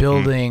I are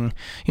building,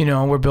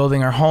 we're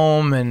building our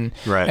home, and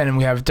Right. and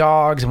we have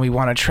dogs, and we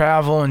want to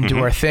travel and do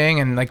our thing,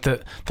 and like the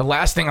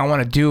last thing I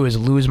want to do is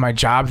lose my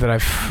job that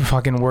I've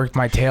fucking worked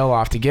my tail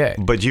off to get.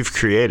 But you've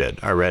created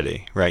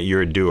already, right?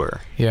 You're a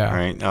doer. Yeah.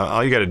 Right.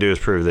 All you got to do is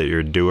prove that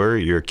you're a doer.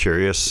 You're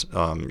curious.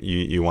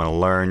 You want to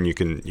learn. You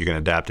can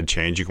adapt to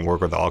change. You can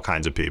work with all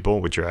kinds of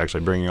people, which you're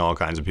actually bringing all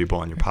kinds of people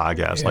on your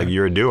podcast. Yeah. Like,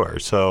 you're a doer.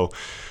 So,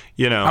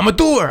 I'm a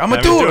doer. I'm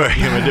a doer.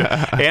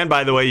 And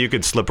by the way, you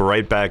could slip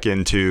right back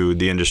into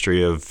the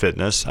industry of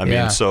fitness. I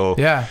mean, so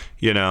Yeah.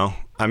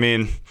 I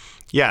mean,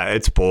 yeah,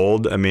 it's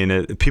bold. I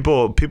mean,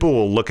 people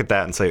will look at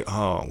that and say,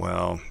 "Oh,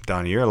 well,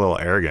 Donnie, you're a little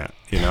arrogant."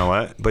 You know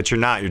what? But you're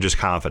not. You're just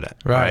confident,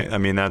 Right. I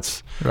mean,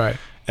 that's Right.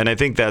 and I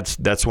think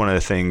that's one of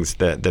the things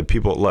that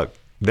people look.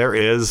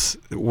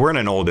 We're in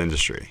an old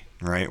industry,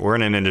 right? We're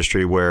in an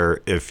industry where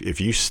if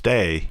you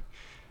stay.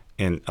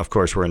 And of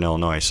course, we're in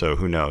Illinois, so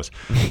who knows?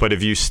 But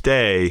if you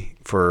stay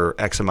for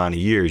X amount of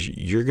years,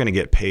 you're going to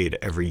get paid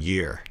every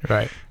year.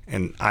 Right.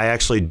 And I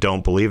actually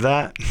don't believe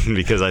that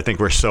because I think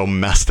we're so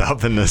messed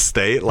up in this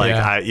state. Like,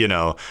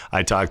 Yeah.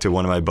 I talked to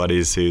one of my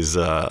buddies who's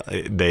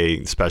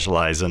they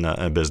specialize in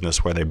a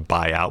business where they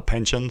buy out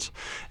pensions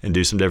and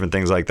do some different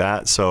things like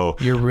that. So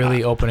You're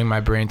really opening my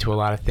brain to a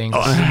lot of things.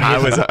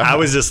 I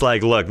was just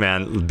like, look,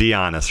 man, be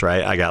honest,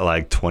 right? I got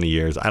like 20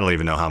 years. I don't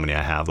even know how many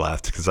I have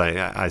left because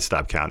I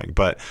stopped counting.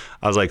 But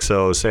I was like,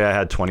 so say I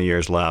had 20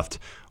 years left.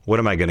 What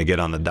am I going to get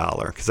on the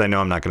dollar? Because I know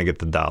I'm not going to get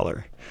the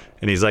dollar.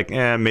 And he's like,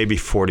 maybe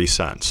 40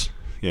 cents,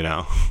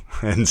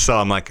 And so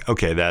I'm like,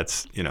 okay,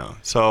 that's,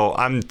 So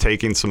I'm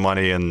taking some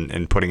money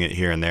and putting it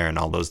here and there and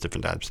all those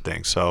different types of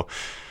things. So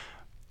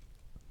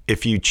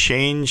if you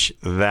change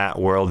that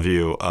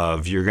worldview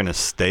of you're going to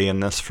stay in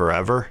this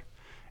forever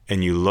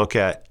and you look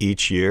at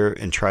each year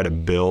and try to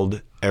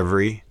build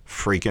every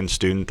freaking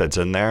student that's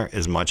in there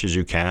as much as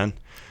you can,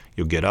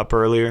 you'll get up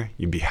earlier,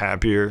 you'll be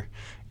happier,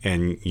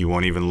 and you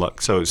won't even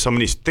look. So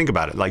think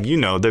about it. Like,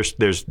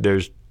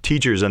 there's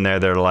teachers in there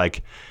that are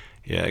like,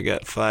 yeah, I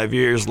got 5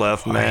 years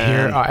left,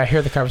 man. I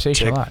hear the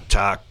conversation a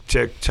lot.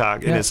 Tick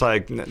tock. And Yeah. it's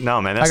like,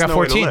 no, man, that's I got no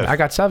way to 14. live. I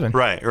got 7.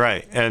 Right.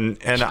 And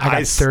I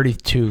got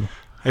 32.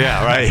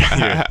 Yeah,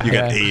 right. You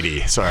got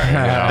 80. Sorry.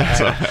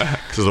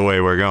 Because of the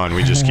way we're going,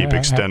 we just keep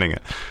extending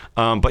it.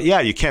 But yeah,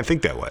 you can't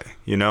think that way.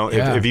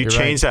 If you you're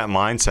change that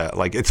mindset,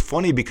 like, it's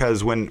funny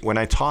because when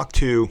I've talked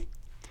to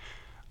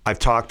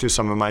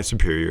some of my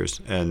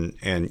superiors and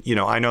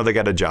I know they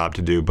got a job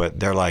to do, but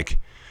they're like,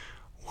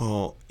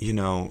 well,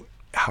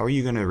 how are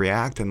you going to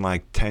react in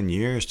like 10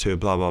 years to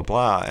blah, blah,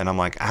 blah? And I'm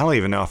like, I don't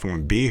even know if I'm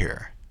going to be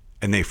here.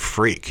 and they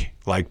freak,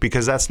 like,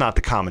 because that's not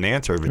the common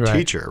answer of a Right.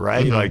 teacher,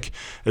 right? Mm-hmm. Like,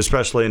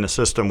 especially in a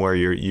system where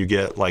you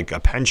get like a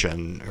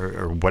pension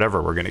or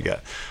whatever we're gonna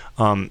get,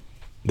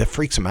 that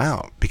freaks them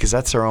out because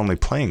that's their only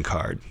playing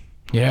card.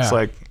 Yeah. It's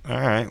like, all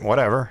right,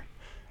 whatever,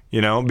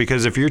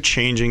 because if you're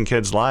changing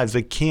kids' lives,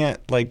 they can't,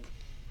 like,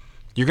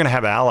 you're gonna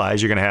have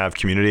allies, you're gonna have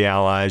community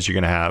allies, you're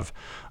gonna have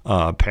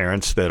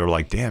parents that are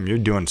like, damn, you're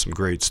doing some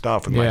great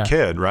stuff with my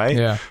kid, right?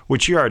 Yeah.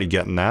 Which you're already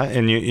getting that,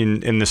 and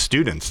in the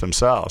students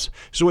themselves.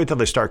 Just wait till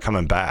they start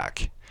coming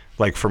back,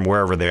 like from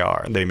wherever they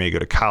are. They may go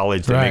to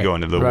college, they may go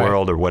into the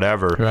world or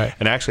whatever. Right.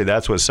 And actually,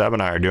 that's what Seb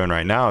and I are doing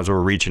right now is we're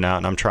reaching out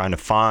and I'm trying to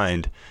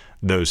find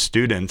those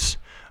students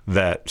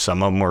that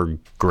some of them were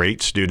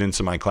great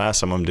students in my class,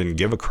 some of them didn't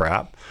give a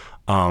crap,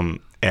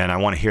 and I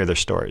want to hear their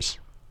stories.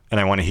 And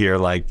I want to hear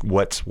like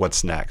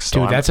what's next. So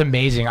dude, that's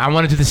amazing. I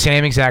want to do the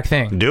same exact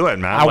thing. Do it,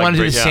 man. I want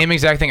to do the same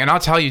exact thing. And I'll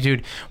tell you,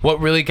 dude,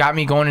 what really got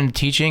me going into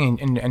teaching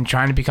and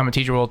trying to become a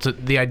teacher, well,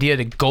 the idea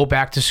to go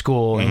back to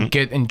school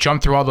and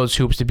jump through all those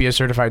hoops to be a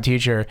certified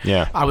teacher.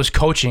 Yeah. I was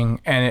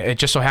coaching, and it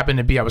just so happened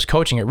to be I was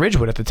coaching at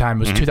Ridgewood at the time.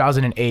 It was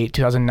 2008,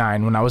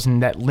 2009, when I was in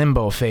that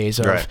limbo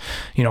phase of,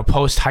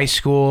 post high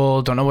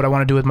school, don't know what I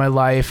want to do with my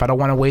life. I don't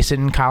want to waste it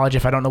in college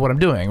if I don't know what I'm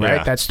doing, right?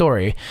 Yeah. That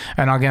story.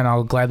 And again,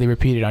 I'll gladly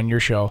repeat it on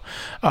your show.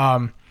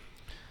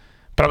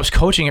 But I was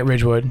coaching at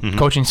Ridgewood,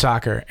 coaching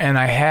soccer, and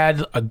I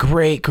had a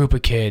great group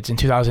of kids in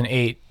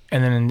 2008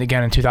 and then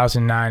again in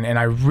 2009, and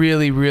I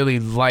really, really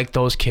liked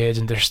those kids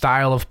and their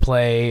style of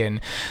play,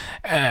 and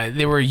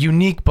they were a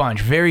unique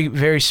bunch, very,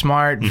 very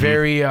smart,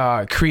 very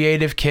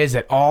creative kids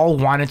that all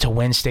wanted to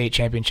win state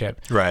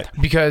championship. Right.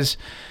 Because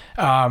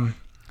I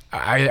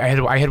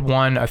had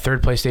won a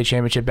third place state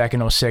championship back in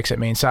 2006 at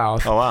Maine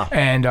South. Oh, wow.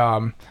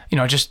 And,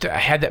 just I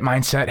had that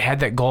mindset,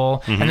 had that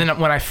goal. And then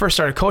when I first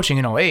started coaching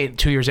in 2008,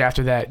 2 years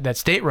after that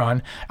state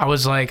run, I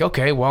was like,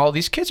 okay, well,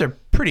 these kids are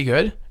pretty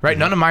good, right?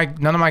 None of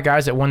my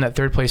guys that won that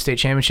third place state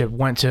championship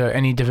went to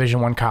any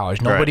Division I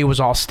college. Nobody was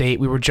all state.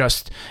 We were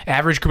just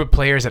average group of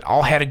players that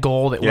all had a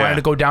goal that wanted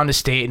to go down to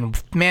state.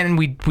 And man,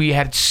 we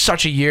had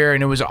such a year,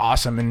 and it was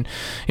awesome. And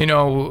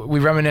we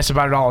reminisce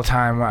about it all the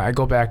time. I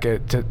go back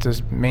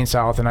to Maine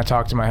South and I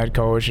talk to my head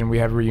coach, and we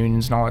have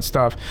reunions and all that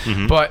stuff.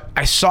 But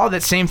I saw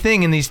that same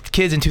thing in these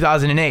kids in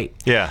 2008.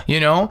 Yeah.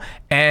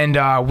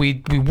 And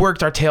we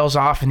worked our tails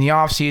off in the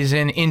off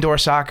season, indoor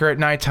soccer at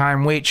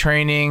nighttime, weight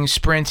training,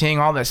 sprinting,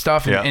 all that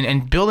stuff,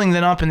 and building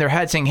them up in their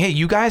head, saying, hey,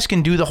 you guys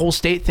can do the whole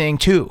state thing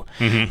too,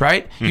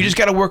 right? You just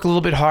got to work a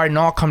little bit hard and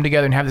all come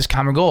together and have this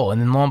common goal.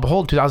 And then lo and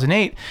behold,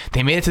 2008,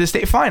 they made it to the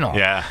state final.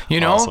 Yeah,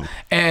 awesome.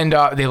 And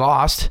they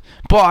lost,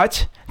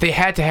 but they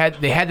had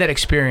that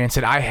experience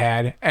that I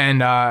had,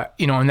 and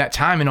in that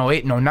time in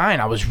 08 and 09,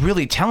 I was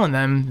really telling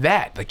them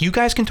that, like, you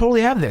guys can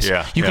totally have this.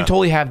 You can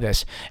totally have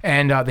this,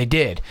 and they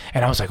did.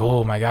 And I was like,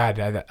 oh my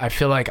God, I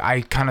feel like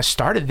I kind of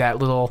started that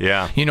little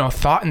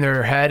thought in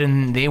their head,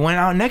 and they went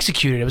out and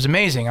executed. It was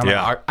amazing. I'm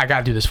like, I got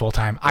to do this full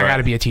time. I got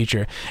to be a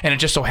teacher. And it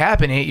just so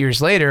happened 8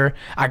 years later,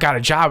 I got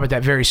a job at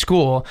that very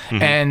school.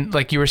 And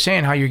like you were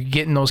saying, how you're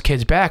getting those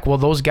kids back. Well,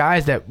 those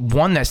guys that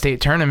won that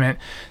state tournament,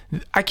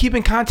 I keep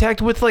in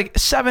contact with like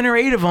 7 or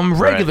 8 of them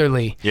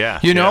regularly.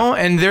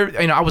 And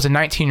they're, I was a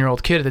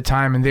 19-year-old kid at the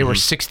time, and they were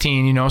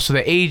 16, so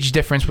the age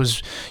difference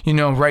was,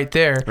 right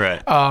there.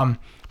 Right.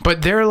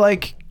 But they're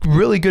like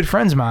really good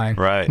friends of mine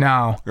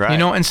now.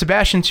 And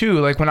Sebastian too.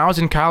 Like when I was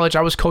in college,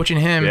 I was coaching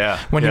him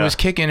when he was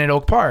kicking at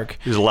Oak Park.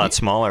 He was a lot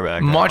smaller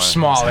back then. Much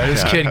smaller.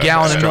 This kid,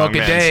 gallon of milk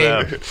a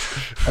day.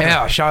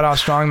 Shout out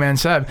Strongman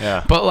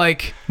Seb. But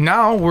like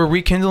now we're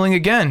rekindling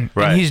again.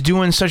 And he's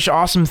doing such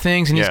awesome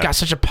things, and he's got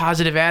such a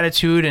positive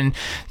attitude, and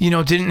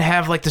didn't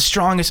have like the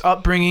strongest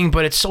upbringing,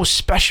 but it's so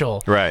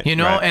special.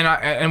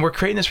 And we're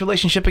creating this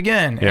relationship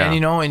again.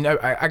 And and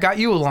I got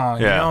you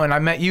along, and I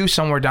met you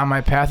somewhere down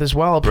my path as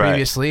well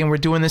previously, and we're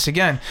doing this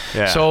again.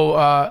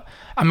 So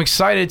I'm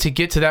excited to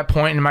get to that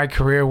point in my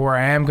career where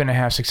I am going to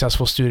have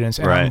successful students,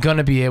 and I'm going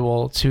to be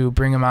able to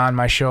bring them on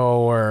my show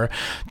or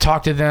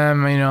talk to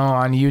them,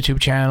 on a YouTube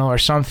channel or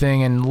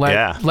something, and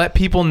let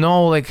people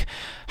know like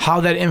how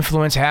that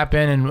influence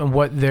happened and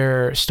what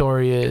their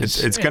story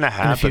is. It's going to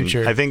happen. In the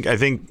future. I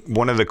think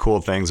one of the cool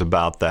things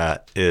about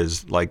that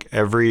is like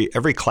every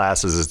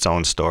class is its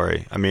own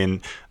story. I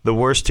mean, the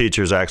worst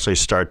teachers actually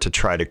start to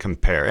try to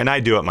compare, and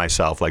I do it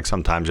myself. Like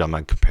sometimes I'm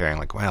like comparing,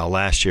 like, well,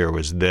 last year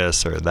was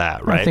this or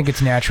that, right? I think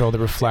it's natural to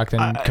reflect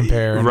and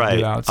compare and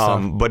do that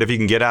stuff. But if you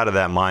can get out of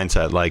that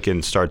mindset, like,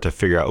 and start to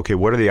figure out, okay,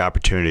 what are the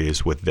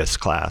opportunities with this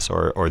class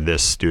or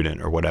this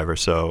student or whatever.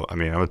 So, I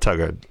mean, I'm gonna tell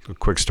you a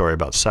quick story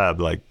about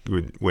Seb. Like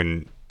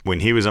when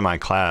he was in my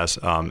class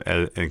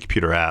in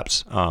computer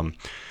apps,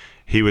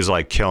 he was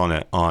like killing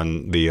it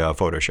on the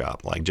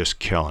Photoshop, like just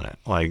killing it.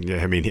 Like,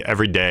 I mean,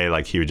 every day,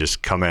 like he would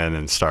just come in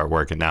and start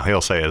working. Now he'll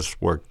say his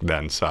work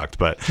then sucked,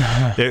 but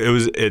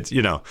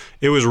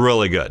it was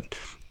really good.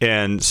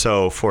 And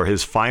so for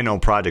his final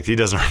project, he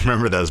doesn't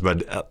remember this,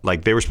 but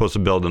like they were supposed to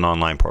build an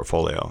online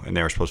portfolio, and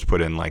they were supposed to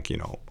put in like,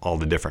 all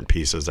the different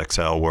pieces,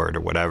 Excel, Word, or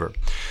whatever.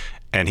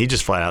 And he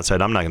just flat out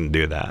said, I'm not going to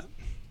do that.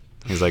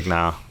 He's like,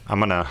 no, I'm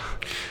gonna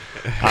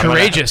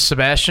Courageous,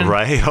 Sebastian.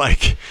 right?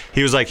 Like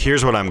he was like,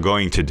 here's what I'm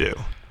going to do,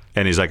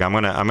 and he's like, I'm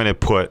gonna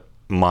put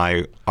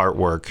my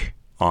artwork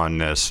on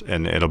this,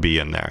 and it'll be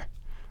in there.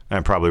 And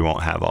I probably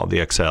won't have all the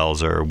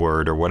Excels or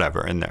Word or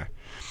whatever in there.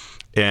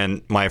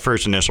 And my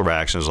first initial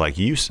reaction was like,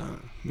 you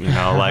son,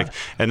 like,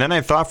 and then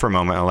I thought for a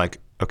moment, I'm like,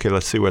 okay,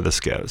 let's see where this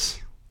goes,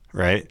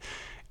 right?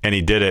 And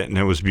he did it, and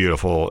it was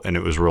beautiful, and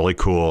it was really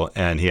cool.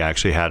 And he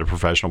actually had a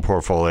professional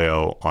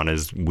portfolio on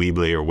his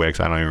Weebly or Wix.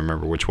 I don't even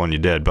remember which one you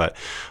did, but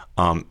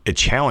it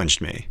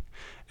challenged me.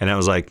 And I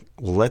was like,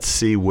 well, let's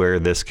see where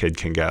this kid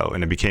can go.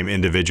 And it became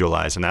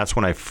individualized. And that's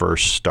when I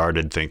first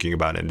started thinking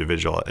about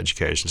individual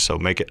education. So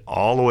make it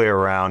all the way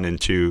around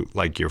into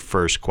like your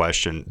first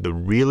question. The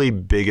really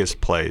biggest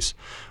place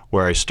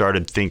where I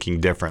started thinking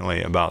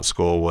differently about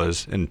school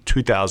was in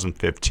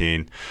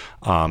 2015.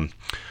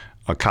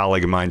 A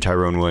colleague of mine,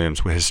 Tyrone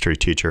Williams, a history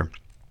teacher,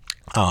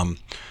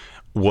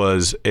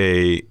 was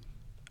a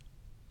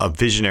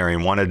visionary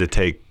and wanted to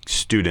take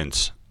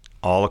students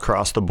all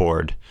across the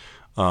board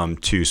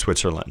to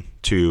Switzerland,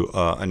 to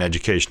an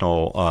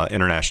educational,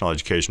 international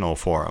educational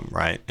forum,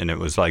 right? And it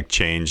was like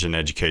change in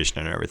education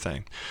and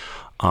everything.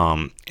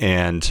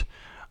 And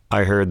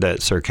I heard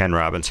that Sir Ken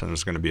Robinson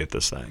was going to be at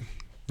this thing.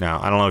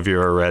 Now, I don't know if you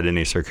ever read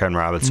any Sir Ken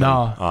Robinson,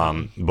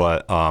 no.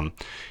 But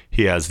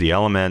he has the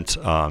Element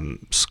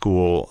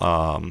school,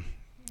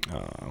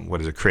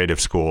 creative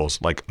schools,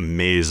 like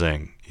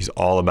amazing. He's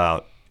all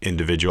about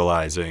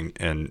individualizing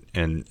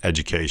and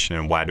education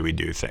and why do we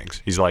do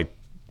things. He's like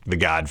the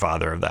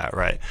godfather of that,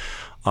 right?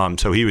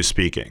 So he was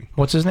speaking.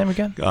 What's his name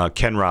again?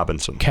 Ken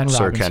Robinson.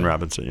 Sir Ken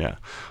Robinson, yeah.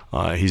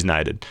 He's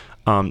knighted.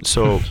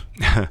 So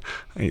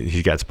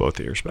he gets both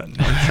ears, but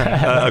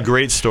a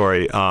great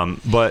story.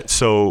 But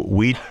so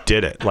we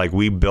did it. Like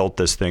we built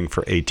this thing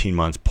for 18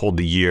 months, pulled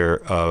the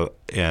year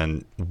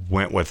and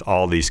went with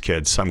all these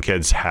kids. Some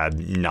kids had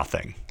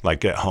nothing,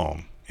 like at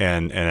home.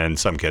 And then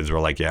some kids were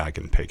like, yeah, I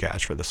can pay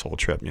cash for this whole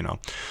trip, We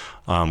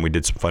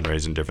did some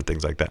fundraising, different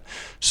things like that.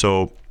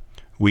 So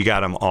we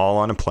got them all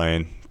on a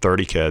plane,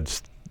 30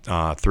 kids,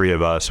 3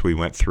 of us. We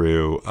went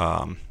through,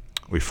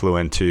 we flew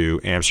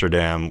into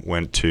Amsterdam,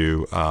 went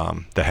to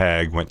The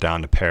Hague, went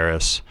down to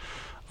Paris,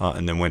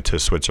 and then went to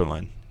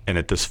Switzerland. And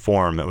at this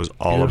forum, it was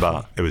all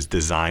about, it was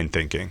design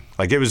thinking.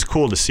 Like it was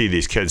cool to see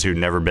these kids who'd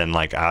never been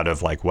like out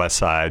of like West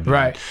Side.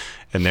 Right.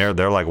 And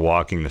they're like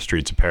walking the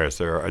streets of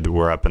Paris.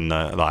 We're up in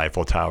the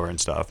Eiffel Tower and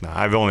stuff. Now,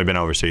 I've only been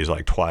overseas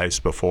like twice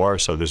before,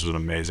 so this was an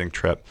amazing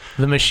trip.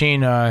 The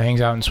Machine hangs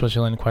out in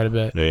Switzerland quite a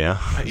bit. Yeah.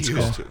 I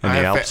used to. In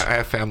the Alps? I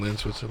have family in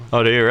Switzerland.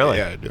 Oh, do you really?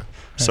 Yeah, I do.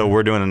 So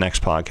we're doing the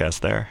next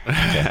podcast there.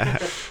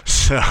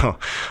 So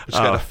just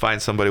gotta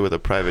find somebody with a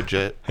private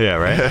jet. Yeah,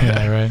 right?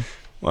 Yeah, right.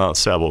 Well,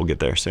 Seb will get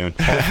there soon.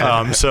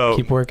 So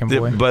keep working,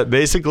 boy. But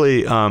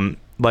basically,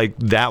 like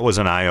that was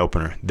an eye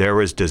opener. There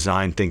was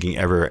design thinking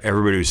everywhere.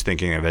 Everybody was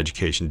thinking of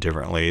education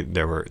differently.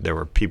 There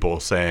were people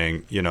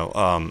saying,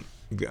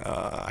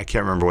 I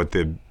can't remember what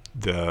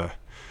the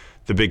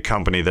big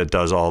company that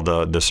does all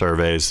the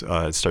surveys.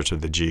 It starts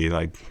with the G,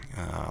 like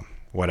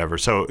whatever.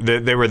 So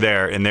they were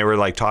there and they were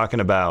like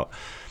talking about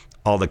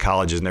all the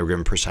colleges and they were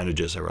giving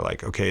percentages. They were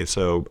like, okay,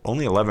 so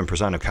only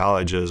 11% of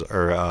colleges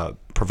or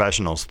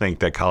professionals think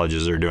that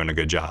colleges are doing a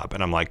good job.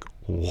 And I'm like,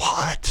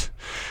 what?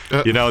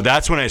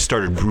 That's when I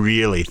started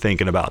really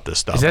thinking about this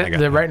stuff. Is that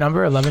the right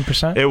number,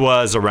 11%? It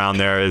was around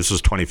there. This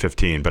was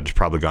 2015, but it's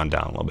probably gone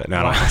down a little bit.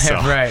 I don't know, so.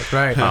 Right.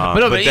 But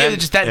then,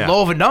 just that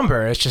low of a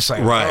number. It's just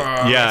like,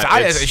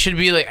 right. It should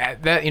be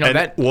like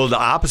that. Well, the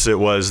opposite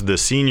was the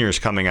seniors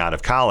coming out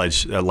of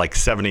college, like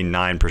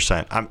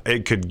 79%.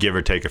 It could give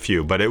or take a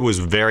few, but it was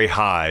very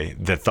high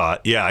that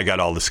thought, yeah, I got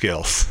all the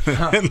skills.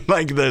 And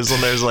like there's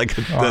like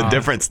the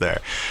difference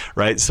there,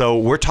 right? So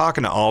we're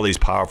talking to all these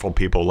powerful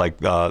people, like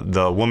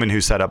the woman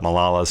who set up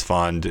Malala's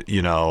fund,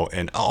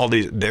 and all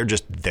these, they're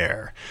just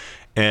there.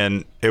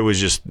 And it was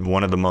just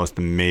one of the most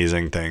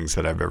amazing things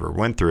that I've ever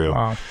went through.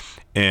 Wow.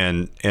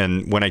 And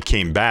when I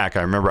came back,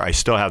 I remember I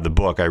still have the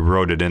book. I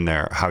wrote it in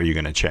there, How Are You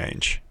Going to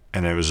Change?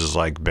 And it was just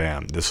like,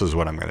 bam, this is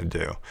what I'm going to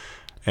do.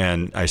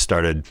 And I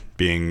started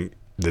being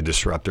the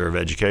disruptor of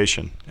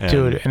education.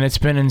 Dude, and it's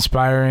been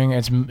inspiring.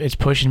 It's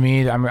pushing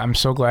me. I'm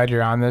so glad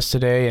you're on this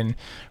today and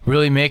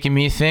really making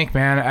me think,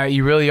 man.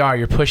 You really are.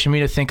 You're pushing me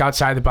to think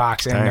outside the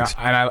box, and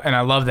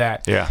I love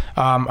that. Yeah.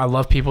 I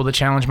love people to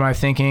challenge my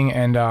thinking,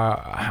 and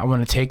I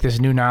want to take this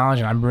new knowledge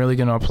and I'm really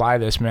going to apply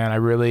this, man.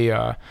 I'm really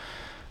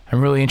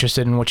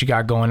interested in what you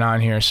got going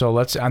on here. So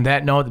let's, on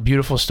that note, the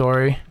beautiful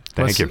story.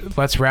 Thank you.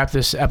 Let's wrap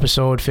this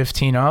episode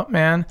 15 up,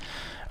 man.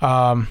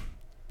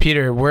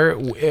 Peter,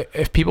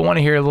 if people want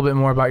to hear a little bit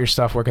more about your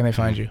stuff, where can they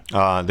find you?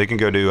 They can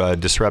go to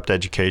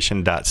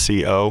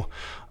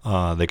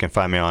disrupteducation.co. They can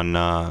find me on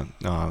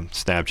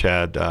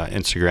Snapchat,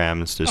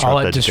 Instagram. It's Disrupt all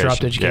at Education.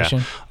 Disrupt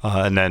Education.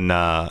 Yeah. And then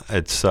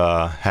it's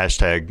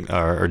hashtag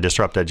or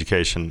Disrupt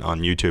Education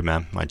on YouTube,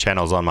 man. My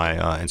channel's on my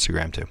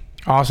Instagram too.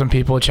 Awesome,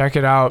 people. Check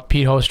it out.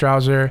 Pete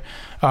Hostrawser.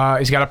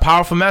 He's got a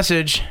powerful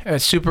message.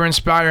 It's super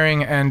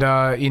inspiring. And,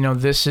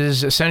 this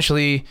is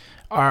essentially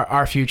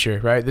our future,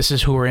 right? This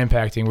is who we're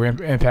impacting. We're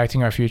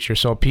impacting our future.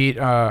 So Pete,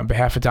 on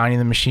behalf of Donnie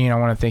the Machine, I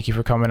want to thank you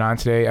for coming on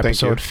today,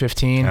 episode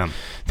 15. Yeah.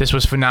 This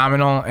was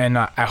phenomenal, and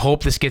I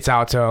hope this gets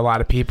out to a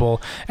lot of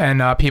people.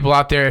 And people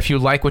out there, if you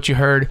like what you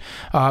heard,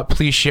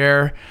 please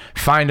share.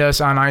 Find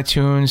us on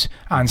iTunes,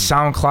 on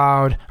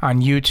SoundCloud,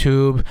 on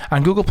YouTube,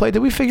 on Google Play. Did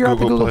we figure out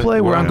the Google Play?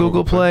 We're on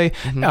Google Play.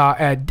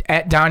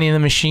 At Donnie the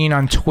Machine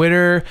on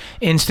Twitter,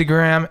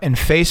 Instagram, and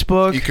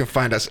Facebook. You can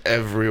find us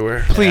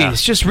everywhere.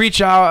 Please just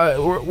reach out.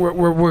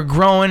 We're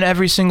growing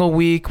every single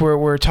week.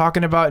 We're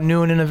talking about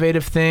new and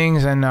innovative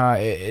things, and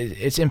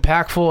it's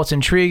impactful. It's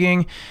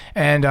intriguing,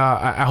 and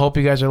I hope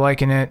you guys are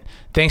liking it.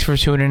 Thanks for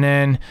tuning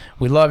in.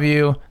 We love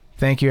you.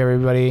 Thank you,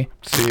 everybody.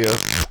 See ya.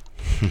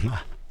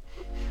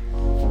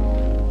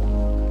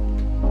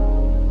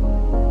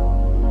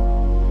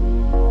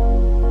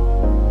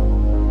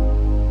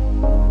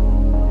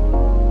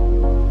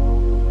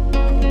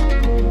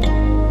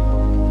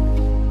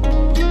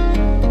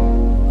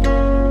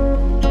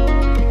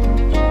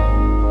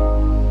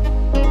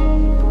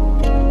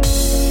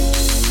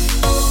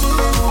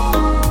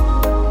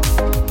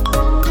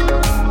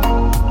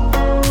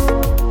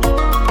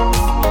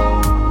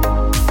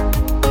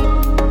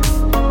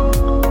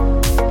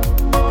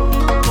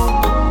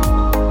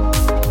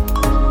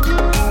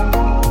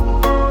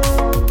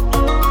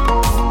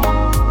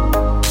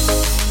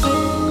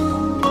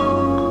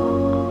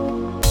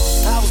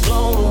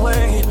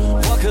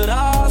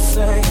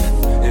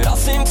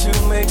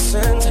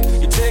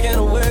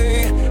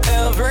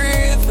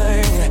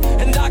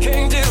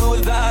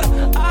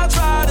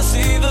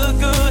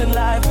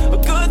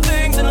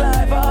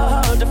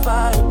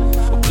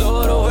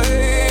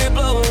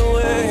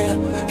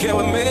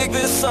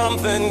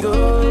 Something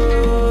good.